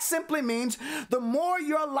 That simply means the more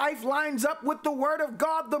your life lines up with the Word of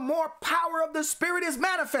God, the more power of the Spirit is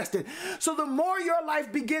manifested. So the more your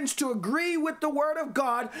life begins to agree with the Word of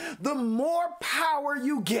God, the more power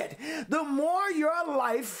you get. The more your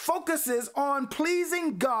life focuses on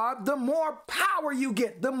pleasing God, the more power you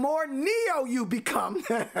get, the more Neo you become.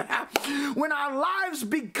 When our lives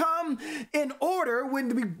become in order,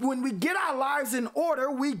 when we get our lives in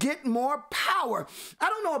order, we get more power. I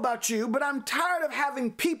don't know about you, but I'm tired of having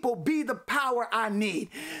having people be the power I need.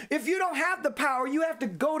 If you don't have the power, you have to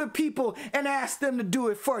go to people and ask them to do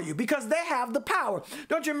it for you because they have the power.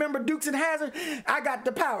 Don't you remember Dukes and Hazzard? I got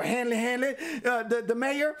the power. Hanley, the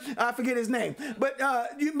mayor, I forget his name. But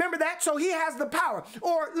you remember that? So he has the power.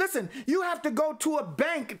 Or listen, you have to go to a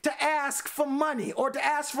bank to ask for money or to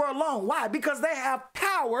ask for a loan. Why? Because they have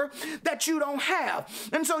power that you don't have.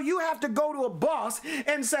 And so you have to go to a boss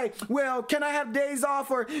and say, well, can I have days off,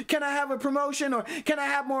 or can I have a promotion, or can I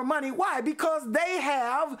have more money? Why? Because they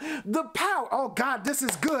have the power. Oh God, this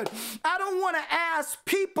is good. I don't want to ask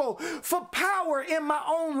people for power in my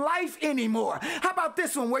own life anymore. How about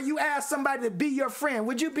this one where you ask somebody to be your friend?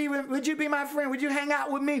 Would you be my friend? Would you hang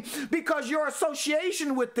out with me? Because your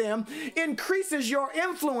association with them increases your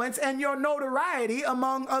influence and your notoriety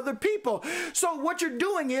among other people. So what you're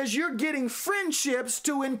doing is you're getting friendships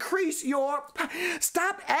to increase your...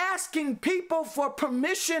 Stop asking people for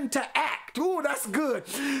permission to act. Ooh, that's good.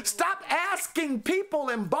 Stop asking people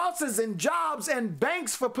and bosses and jobs and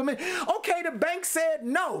banks for permission. Okay, the bank said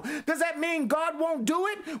no. Does that mean God won't do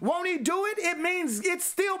it? Won't he do it? It means it's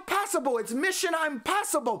still possible. It's mission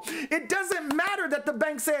I'mPossible. It doesn't matter that the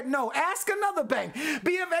bank said no. Ask another bank.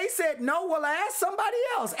 BofA said no. Well, ask somebody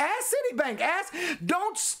else. Ask Citibank. Ask.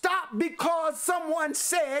 Don't stop because someone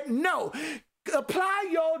said no. Apply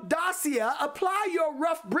your Dacia, apply your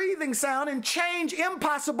rough breathing sound, and change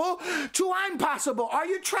impossible to I'mPossible. Are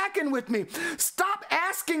you tracking with me? Stop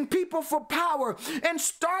asking people for power and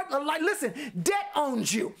start, like, listen, debt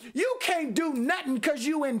owns you. You can't do nothing because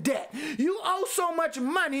you in debt. You owe so much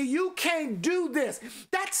money, you can't do this.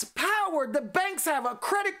 That's power the banks have, a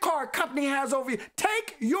credit card company has over you.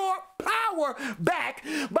 Take your power back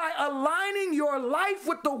by aligning your life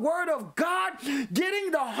with the Word of God,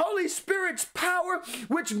 getting the Holy Spirit's power,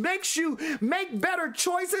 which makes you make better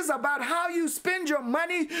choices about how you spend your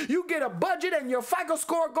money. You get a budget and your FICO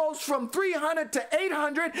score goes from 300 to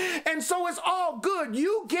 800, and so it's all good.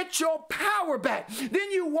 You get your power back.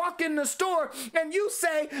 Then you walk in the store and you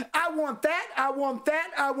say, I want that, I want that,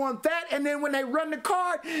 I want that, and then when they run the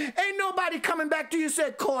card, ain't nobody coming back to you and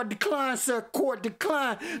say, card decline, sir, card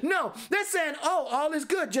decline. No, they're saying, oh, all is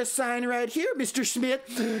good. Just sign right here, Mr. Smith.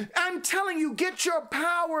 I'm telling you, get your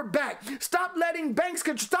power back. Stop letting banks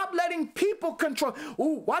control. Stop letting people control.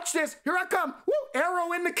 Ooh, watch this. Here I come. Woo,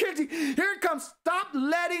 arrow in the kitchen. Here it comes. Stop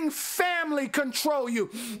letting family control you.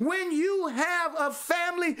 When you have a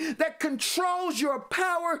family that controls your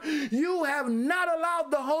power, you have not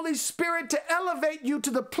allowed the Holy Spirit to elevate you to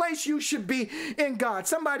the place you should be in God.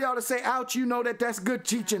 Somebody ought to say, ouch, you know that's good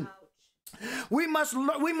teaching. We must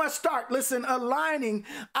start, listen, aligning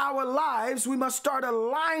our lives. We must start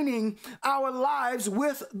aligning our lives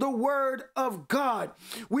with the Word of God.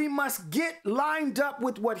 We must get lined up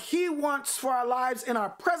with what He wants for our lives in our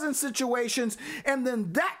present situations, and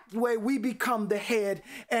then that way we become the head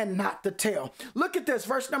and not the tail. Look at this,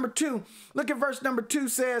 verse number 2. Look at verse number 2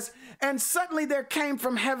 says, and suddenly there came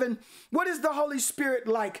from heaven, what is the Holy Spirit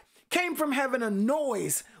like? Came from heaven a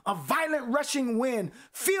noise, a violent rushing wind,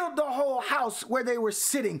 filled the whole house where they were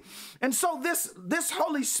sitting. And so this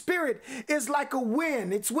Holy Spirit is like a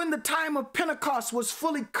wind. It's when the time of Pentecost was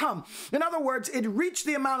fully come. In other words, it reached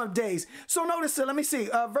the amount of days. So notice it, let me see.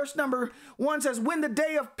 Verse number 1 says, when the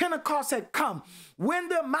day of Pentecost had come, when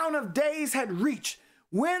the amount of days had reached,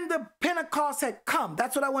 when the Pentecost had come,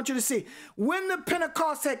 that's what I want you to see. When the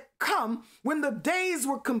Pentecost had come, when the days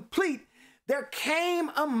were complete, there came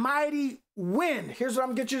a mighty wind. Here's what I'm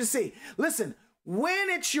going to get you to see. Listen, when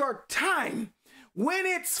it's your time, when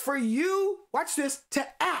it's for you, watch this, to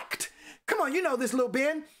act. Come on, you know this, little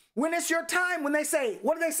Ben. When it's your time, when they say,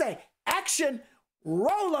 what do they say? Action,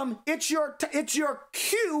 roll them. It's your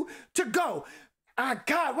cue to go.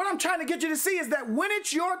 God, what I'm trying to get you to see is that when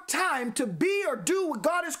it's your time to be or do what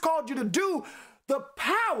God has called you to do, the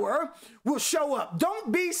power will show up.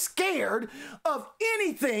 Don't be scared of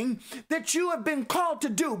anything that you have been called to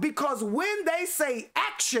do, because when they say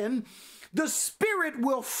action, the Spirit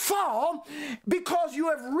will fall because you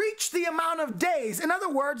have reached the amount of days. In other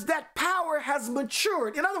words, that power has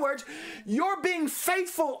matured. In other words, you're being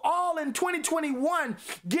faithful all in 2021,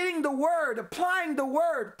 getting the Word, applying the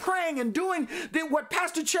Word, praying and doing what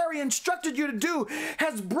Pastor Cherry instructed you to do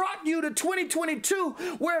has brought you to 2022,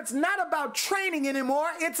 where it's not about training anymore.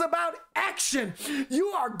 It's about action. You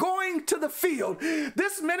are going to the field.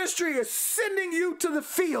 This ministry is sending you to the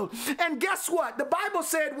field. And guess what? The Bible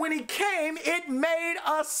said when He came, came, it made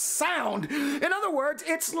a sound. In other words,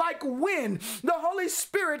 it's like wind. The Holy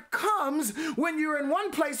Spirit comes when you're in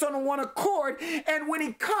one place on one accord, and when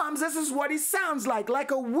he comes, this is what he sounds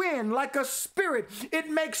like a wind, like a spirit. It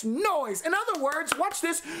makes noise. In other words, watch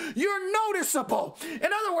this, you're noticeable. In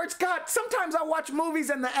other words, God, sometimes I watch movies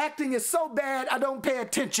and the acting is so bad I don't pay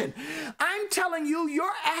attention. I'm telling you,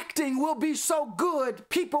 your acting will be so good,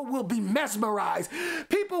 people will be mesmerized.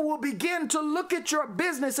 People will begin to look at your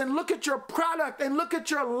business and look at your product and look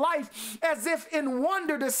at your life as if in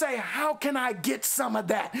wonder to say, how can I get some of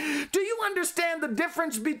that? Do you understand the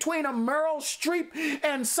difference between a Meryl Streep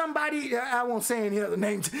and somebody, I won't say any other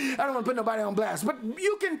names, I don't want to put nobody on blast, but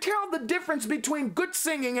you can tell the difference between good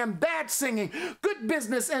singing and bad singing, good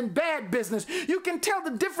business and bad business. You can tell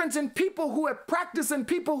the difference in people who have practiced and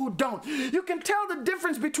people who don't. You can tell the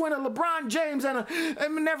difference between a LeBron James and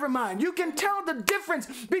never mind. You can tell the difference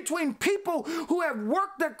between people who have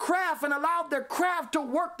worked their craft and allowed their craft to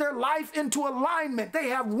work their life into alignment. They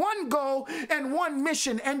have one goal and one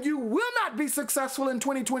mission, and you will not be successful in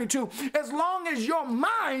 2022 as long as your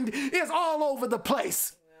mind is all over the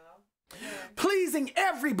place. Pleasing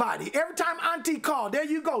everybody. Every time auntie called, there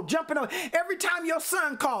you go, jumping on. Every time your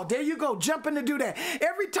son called, there you go, jumping to do that.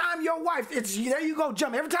 Every time your wife, it's there you go,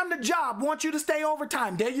 jumping. Every time the job wants you to stay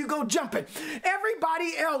overtime, there you go, jumping.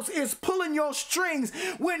 Everybody else is pulling your strings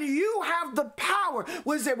when you have the power.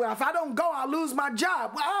 We say, well, if I don't go, I'll lose my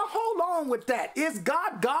job. Well, hold on with that. Is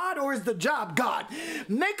God God or is the job God?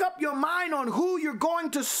 Make up your mind on who you're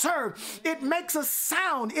going to serve. It makes a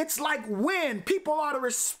sound. It's like wind. People ought to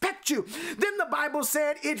respect you. Then the Bible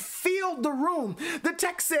said it filled the room. The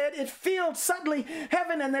text said it filled suddenly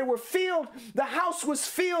heaven, and they were filled. The house was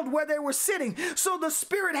filled where they were sitting. So the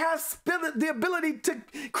Spirit has the ability to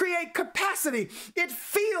create capacity. It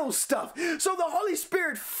fills stuff. So the Holy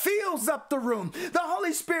Spirit fills up the room. The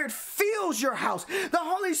Holy Spirit fills your house. The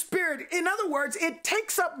Holy Spirit, in other words, it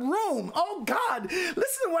takes up room. Oh God,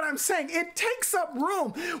 listen to what I'm saying. It takes up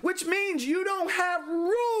room, which means you don't have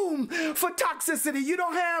room for toxicity. You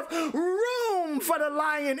don't have room for the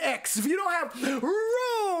lion X. If you don't have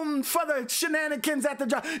room for the shenanigans at the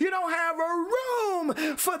job, you don't have a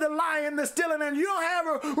room for the lying, the stealing, and you don't have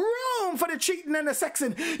a room for the cheating and the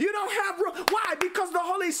sexing. You don't have room. Why? Because the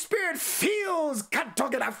Holy Spirit feels. God,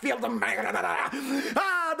 talking, I feel the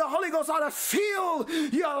the Holy Ghost ought to fill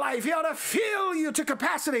your life. He ought to fill you to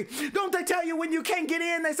capacity. Don't they tell you when you can't get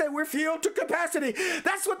in, they say we're filled to capacity?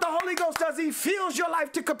 That's what the Holy Ghost does. He fills your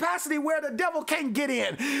life to capacity where the devil can't get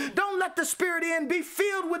in. Don't let the Spirit in. Be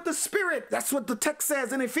filled with the Spirit. That's what the text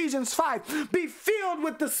says in Ephesians 5. Be filled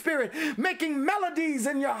with the Spirit, making melodies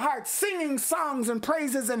in your heart, singing songs and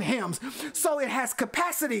praises and hymns. So it has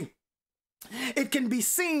capacity. It can be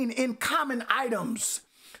seen in common items.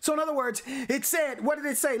 So in other words, it said, what did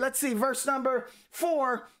it say? Let's see, verse number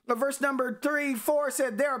 4, or verse number 3, 4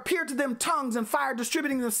 said, there appeared to them tongues and fire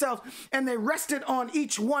distributing themselves, and they rested on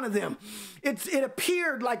each one of them. It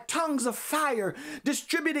appeared like tongues of fire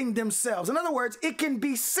distributing themselves. In other words, it can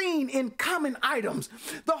be seen in common items.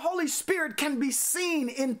 The Holy Spirit can be seen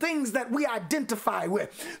in things that we identify with.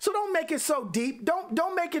 So don't make it so deep.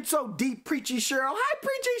 Don't make it so deep, Preachy Cheryl. Hi,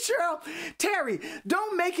 Preachy Cheryl. Terry,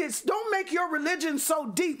 don't make your religion so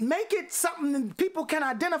deep. Make it something that people can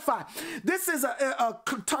identify. This is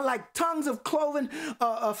like tongues of cloven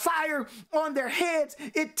fire on their heads.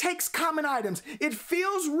 It takes common items. It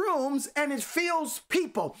fills rooms and it fills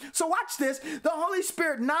people. So watch this. The Holy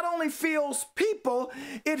Spirit not only fills people,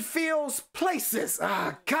 it fills places.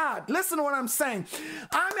 God, listen to what I'm saying.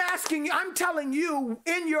 I'm telling you,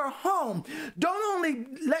 in your home, don't only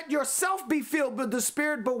let yourself be filled with the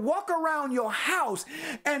Spirit, but walk around your house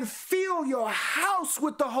and fill your house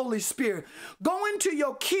with the Holy Spirit. Go into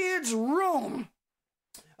your kids' room.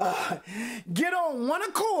 Get on one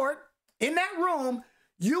accord in that room,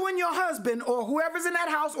 you and your husband or whoever's in that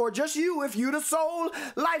house, or just you if you're the sole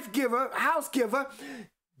life giver, house giver.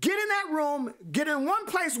 Get in that room, get in one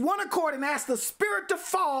place, one accord, and ask the Spirit to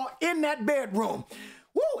fall in that bedroom.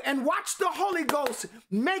 Woo, and watch the Holy Ghost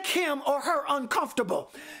make him or her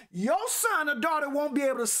uncomfortable. Your son or daughter won't be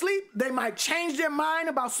able to sleep. They might change their mind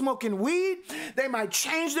about smoking weed. They might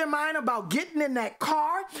change their mind about getting in that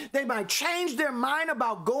car. They might change their mind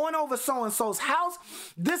about going over so-and-so's house.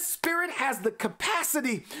 This Spirit has the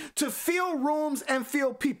capacity to fill rooms and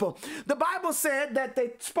fill people. The Bible said that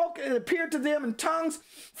they spoke, it appeared to them in tongues,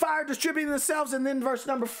 fire distributing themselves, and then verse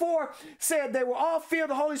number 4 said they were all filled.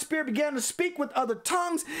 The Holy Spirit began to speak with other tongues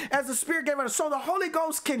tongues as the Spirit gave us. So the Holy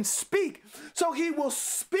Ghost can speak. So he will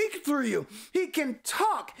speak through you. He can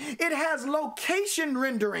talk. It has location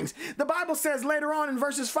renderings. The Bible says later on in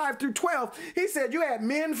verses 5 through 12, he said, you have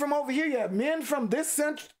men from over here, you have men from this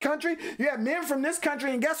country, you have men from this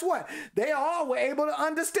country, and guess what? They all were able to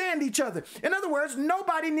understand each other. In other words,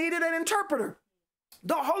 nobody needed an interpreter.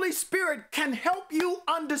 The Holy Spirit can help you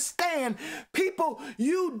understand people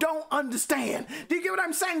you don't understand. Do you get what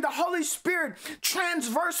I'm saying? The Holy Spirit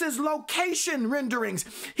transverses location renderings.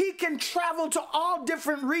 He can travel to all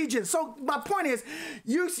different regions. So my point is,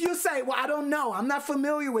 you say, well, I don't know. I'm not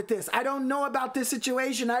familiar with this. I don't know about this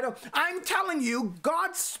situation. I'm telling you,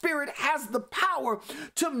 God's Spirit has the power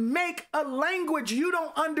to make a language you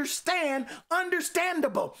don't understand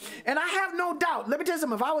understandable. And I have no doubt, let me tell you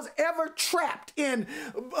something, if I was ever trapped in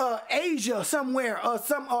Asia somewhere, or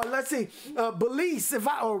let's see, Belize,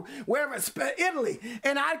 or wherever, Italy,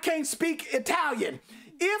 and I can't speak Italian.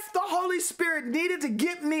 If the Holy Spirit needed to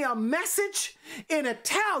give me a message in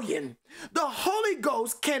Italian, the Holy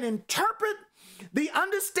Ghost can interpret the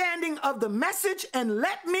understanding of the message and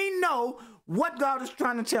let me know what God is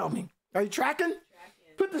trying to tell me. Are you tracking?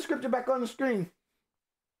 Put the scripture back on the screen.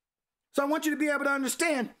 So I want you to be able to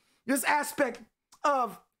understand this aspect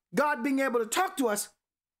of God being able to talk to us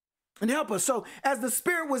and help us. So as the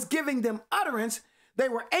Spirit was giving them utterance, they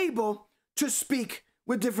were able to speak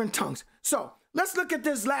with different tongues. So let's look at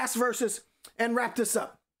these last verses and wrap this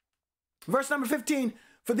up. Verse number 15,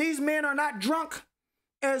 for these men are not drunk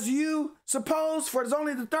as you suppose, for it's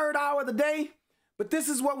only the third hour of the day. But this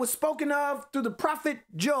is what was spoken of through the prophet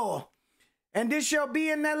Joel. And this shall be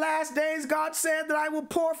in the last days, God said, that I will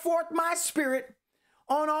pour forth my Spirit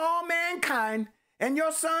on all mankind. And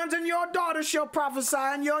your sons and your daughters shall prophesy,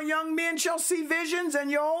 and your young men shall see visions,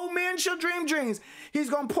 and your old men shall dream dreams. He's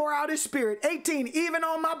going to pour out his Spirit. 18, even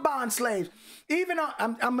on my bond slaves, even on,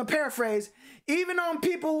 I'm going to paraphrase, even on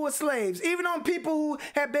people who were slaves, even on people who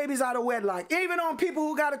had babies out of wedlock, even on people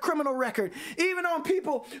who got a criminal record, even on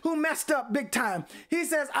people who messed up big time. He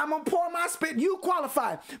says, I'm going to pour my Spirit. You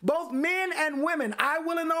qualify, both men and women. I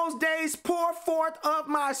will in those days pour forth of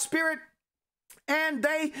my Spirit, and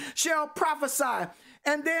they shall prophesy.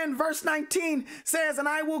 And then verse 19 says, and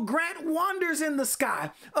I will grant wonders in the sky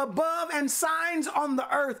above and signs on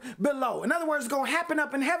the earth below. In other words, it's going to happen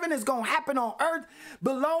up in heaven. It's going to happen on earth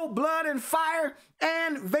below, blood and fire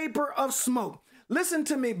and vapor of smoke. Listen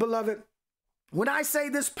to me, beloved. When I say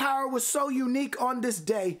this power was so unique on this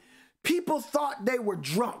day, people thought they were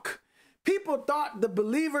drunk. People thought the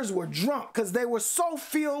believers were drunk because they were so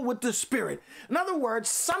filled with the Spirit. In other words,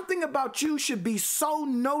 something about you should be so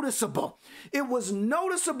noticeable. It was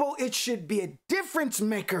noticeable. It should be a difference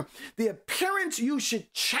maker. The appearance, you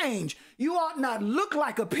should change. You ought not look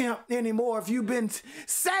like a pimp anymore if you've been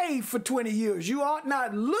saved for 20 years. You ought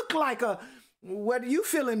not look like a what do you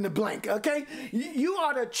fill in the blank, okay? You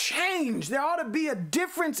ought to change. There ought to be a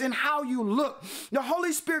difference in how you look. The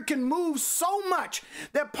Holy Spirit can move so much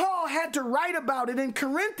that Paul had to write about it in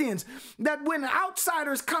Corinthians, that when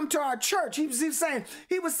outsiders come to our church, he was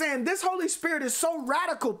saying, this Holy Spirit is so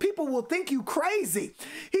radical, people will think you crazy.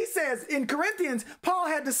 He says in Corinthians, Paul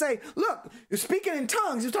had to say, look, you're speaking in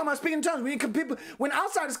tongues. He's talking about speaking in tongues. When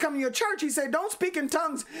outsiders come to your church, he said, don't speak in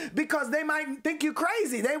tongues because they might think you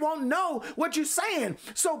crazy. They won't know what you're saying.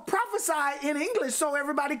 So prophesy in English so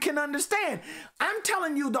everybody can understand. I'm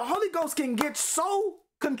telling you, the Holy Ghost can get so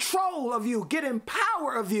control of you, get in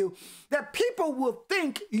power of you, that people will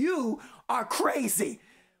think you are crazy.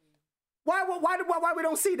 Why we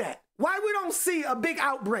don't see that? Why we don't see a big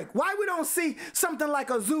outbreak? Why we don't see something like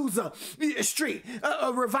a Azusa Street,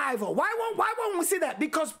 a revival? Why won't we see that?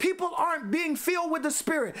 Because people aren't being filled with the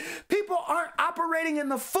Spirit. People aren't operating in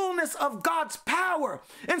the fullness of God's power.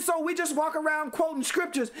 And so we just walk around quoting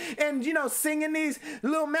scriptures and, singing these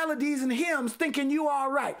little melodies and hymns thinking you are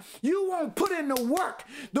all right. You won't put in the work.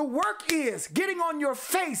 The work is getting on your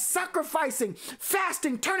face, sacrificing,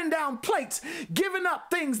 fasting, turning down plates, giving up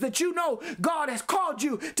things that you know God has called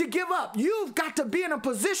you to give up. You've got to be in a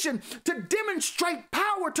position to demonstrate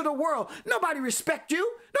power to the world. Nobody respects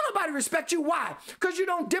you. Nobody respects you. Why? Because you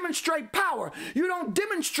don't demonstrate power. You don't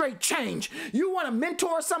demonstrate change. You want to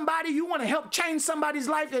mentor somebody. You want to help change somebody's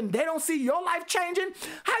life and they don't see your life changing.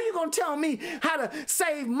 How you going to tell me how to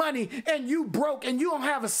save money and you broke and you don't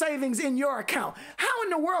have a savings in your account? How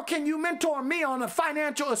in the world can you mentor me on a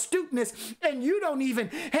financial astuteness and you don't even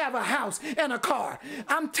have a house and a car?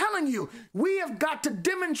 I'm telling you, we have got to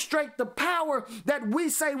demonstrate the power that we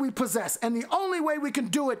say we possess. And the only way we can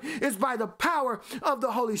do it is by the power of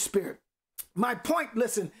the Holy Spirit. My point,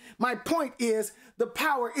 listen, my point is the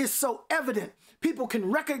power is so evident. People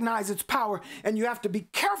can recognize its power, and you have to be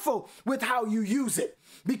careful with how you use it,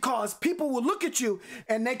 because people will look at you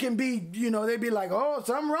and they can be, they'd be like, oh,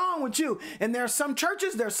 something wrong with you. And there are some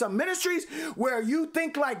churches, there's some ministries where you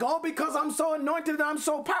think like, oh, because I'm so anointed and I'm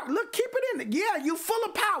so powerful. Look, keep it in. Yeah, you full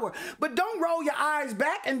of power, but don't roll your eyes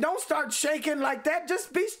back and don't start shaking like that. Just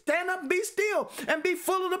stand up, be still, and be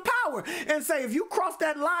full of the power and say, if you cross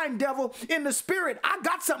that line, devil, in the spirit, I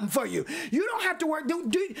got something for you. You don't have to work. Do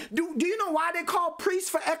you know why they call priests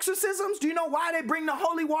for exorcisms? Do you know why they bring the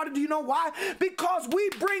holy water? Do you know why? Because we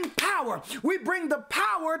bring power. We bring the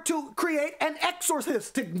power to create an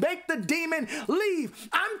exorcist, to make the demon leave.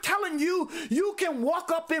 I'm telling you, you can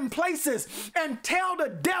walk up in places and tell the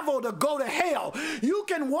devil to go to hell. You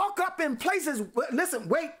can walk up in places, listen,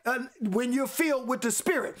 wait, when you're filled with the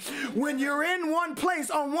Spirit. When you're in one place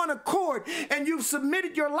on one accord and you've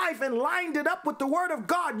submitted your life and lined it up with the Word of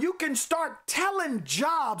God, you can start telling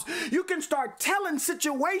jobs. You can start telling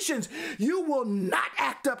situations. You will not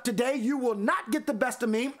act up today. You will not get the best of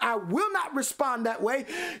me. I will not respond that way.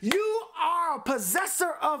 You are a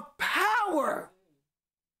possessor of power.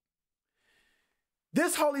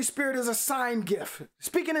 This Holy Spirit is a sign gift.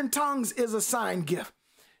 Speaking in tongues is a sign gift.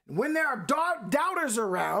 When there are doubters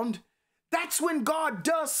around, that's when God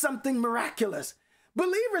does something miraculous.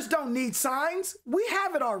 Believers don't need signs. We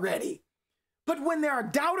have it already. But when there are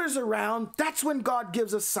doubters around, that's when God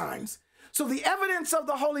gives us signs. So the evidence of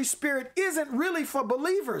the Holy Spirit isn't really for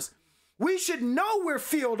believers. We should know we're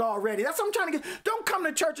filled already. That's what I'm trying to get. Don't come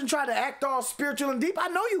to church and try to act all spiritual and deep. I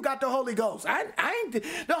know you got the Holy Ghost. The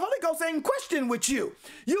Holy Ghost ain't questioning with you.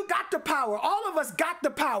 You got the power. All of us got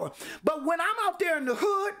the power. But when I'm out there in the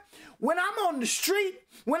hood, when I'm on the street,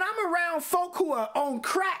 when I'm around folk who are on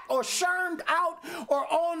crack or shermed out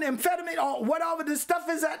or on amphetamine or whatever this stuff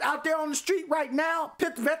is out there on the street right now,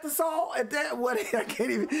 pitvetasol,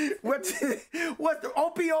 what the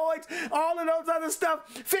opioids, all of those other stuff,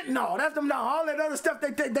 fentanyl, that's them now, all that other stuff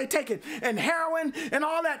they take it, and heroin and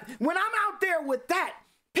all that. When I'm out there with that,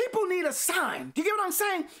 people need a sign. Do you get what I'm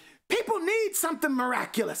saying? People need something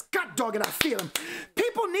miraculous. God dog it, I feel him.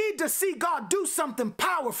 People need to see God do something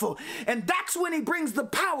powerful. And that's when he brings the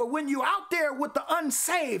power. When you're out there with the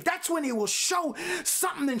unsaved, that's when he will show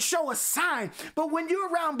something and show a sign. But when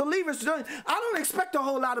you're around believers, I don't expect a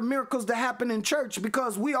whole lot of miracles to happen in church,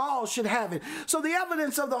 because we all should have it. So the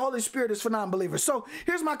evidence of the Holy Spirit is for non-believers. So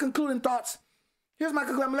here's my concluding thoughts. I'm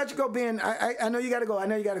going to let you go, Ben. I know you got to go.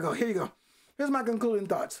 Here you go. Here's my concluding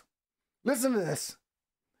thoughts. Listen to this.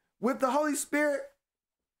 With the Holy Spirit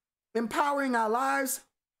empowering our lives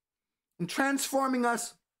and transforming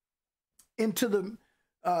us into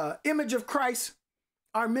the image of Christ,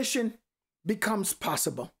 our mission becomes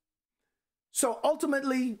possible. So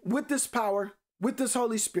ultimately, with this power, with this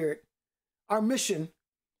Holy Spirit, our mission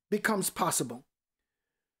becomes possible.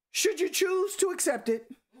 Should you choose to accept it,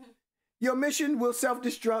 your mission will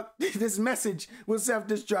self-destruct. This message will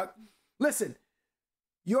self-destruct. Listen,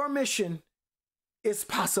 your mission is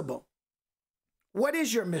possible. What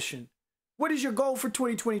is your mission? What is your goal for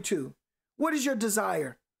 2022? What is your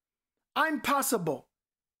desire? I'm possible.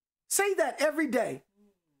 Say that every day.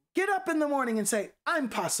 Get up in the morning and say, I'm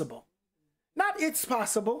possible. Not it's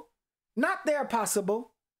possible. Not they're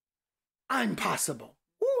possible. I'm possible.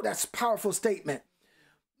 Ooh, that's a powerful statement.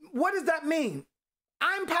 What does that mean?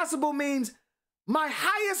 I'm possible means my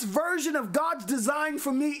highest version of God's design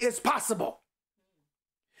for me is possible.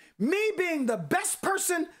 Me being the best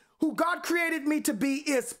person who God created me to be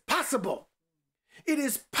is possible. It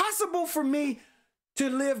is possible for me to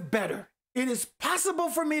live better. It is possible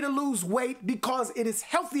for me to lose weight because it is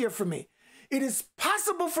healthier for me. It is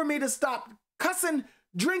possible for me to stop cussing,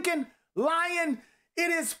 drinking, lying.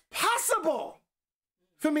 It is possible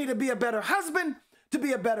for me to be a better husband, to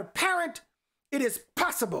be a better parent. It is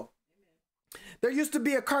possible. There used to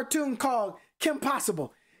be a cartoon called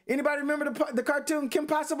I'mPossible. Anybody remember the cartoon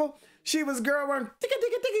I'mPossible? She was a girl running, tiki,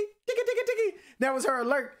 tiki, tiki, tiki, tiki, tiki. That was her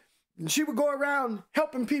alert. And she would go around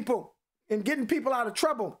helping people and getting people out of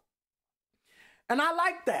trouble. And I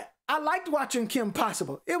liked that. I liked watching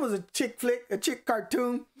I'mPossible. It was a chick flick, a chick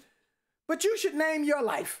cartoon. But you should name your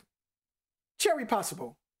life Cherry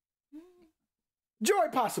Possible, Joy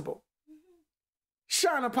Possible,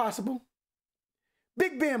 Shauna Possible,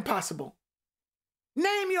 Big Ben Possible.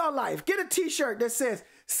 Name your life. Get a t-shirt that says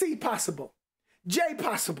C Possible, J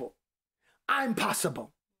Possible, I'm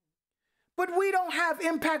Possible. But we don't have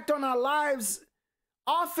impact on our lives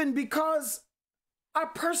often because our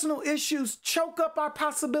personal issues choke up our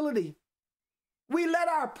possibility. We let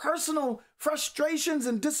our personal frustrations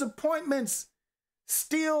and disappointments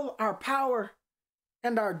steal our power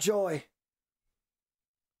and our joy.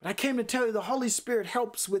 But I came to tell you the Holy Spirit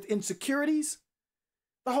helps with insecurities.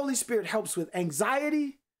 The Holy Spirit helps with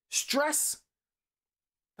anxiety, stress.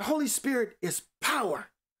 The Holy Spirit is power.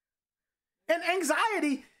 And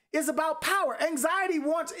anxiety is about power.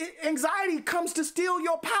 Anxiety comes to steal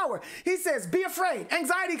your power. He says, be afraid.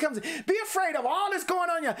 Anxiety comes, be afraid of all that's going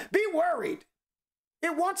on. Be worried.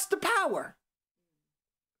 It wants the power.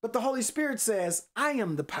 But the Holy Spirit says, I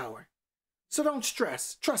am the power. So don't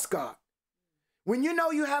stress. Trust God. When you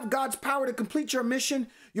know you have God's power to complete your mission,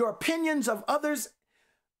 your opinions of others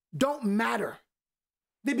don't matter.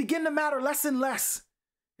 They begin to matter less and less.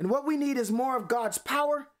 And what we need is more of God's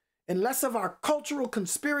power and less of our cultural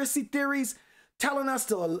conspiracy theories telling us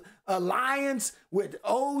to alliance with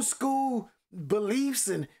old school beliefs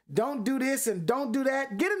and don't do this and don't do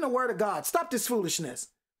that. Get in the Word of God. Stop this foolishness.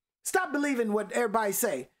 Stop believing what everybody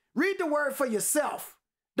say. Read the Word for yourself.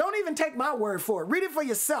 Don't even take my word for it. Read it for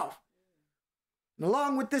yourself. And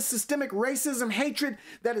along with this systemic racism, hatred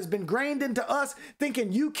that has been grained into us,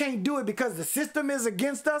 thinking you can't do it because the system is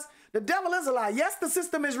against us, the devil is a lie. Yes, the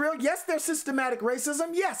system is real. Yes, there's systematic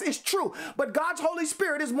racism. Yes, it's true. But God's Holy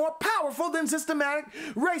Spirit is more powerful than systematic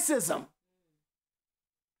racism.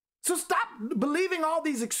 So stop believing all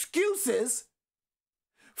these excuses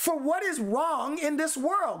for what is wrong in this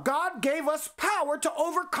world. God gave us power to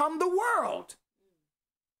overcome the world.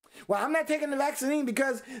 Well, I'm not taking the vaccine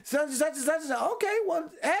because such and such and such. Okay,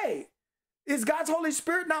 well, hey, is God's Holy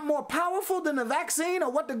Spirit not more powerful than the vaccine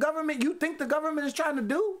or what you think the government is trying to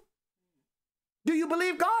do? Do you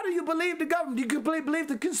believe God or you believe the government? Do you believe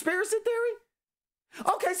the conspiracy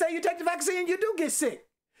theory? Okay, say you take the vaccine, you do get sick.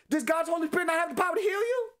 Does God's Holy Spirit not have the power to heal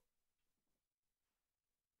you?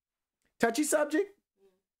 Touchy subject.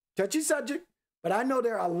 Touchy subject. But I know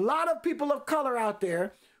there are a lot of people of color out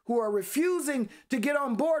there who are refusing to get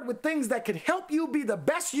on board with things that could help you be the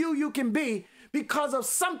best you can be because of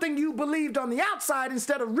something you believed on the outside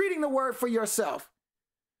instead of reading the Word for yourself.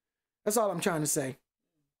 That's all I'm trying to say.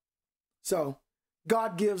 So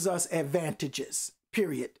God gives us advantages,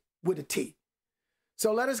 period, with a T.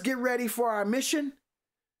 So let us get ready for our mission.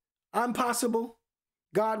 I'mPossible.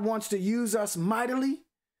 God wants to use us mightily,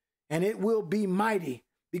 and it will be mighty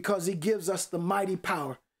because he gives us the mighty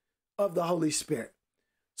power of the Holy Spirit.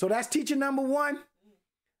 So that's teaching number 1.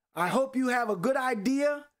 I hope you have a good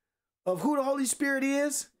idea of who the Holy Spirit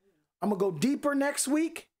is. I'm going to go deeper next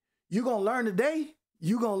week. You're going to learn today.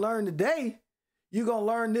 You're going to learn today. You're going to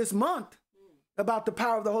learn this month about the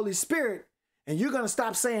power of the Holy Spirit. And you're going to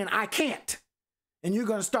stop saying, I can't. And you're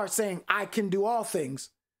going to start saying, I can do all things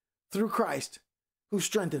through Christ who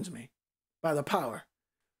strengthens me by the power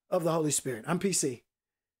of the Holy Spirit. I'm PC,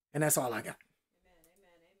 and that's all I got.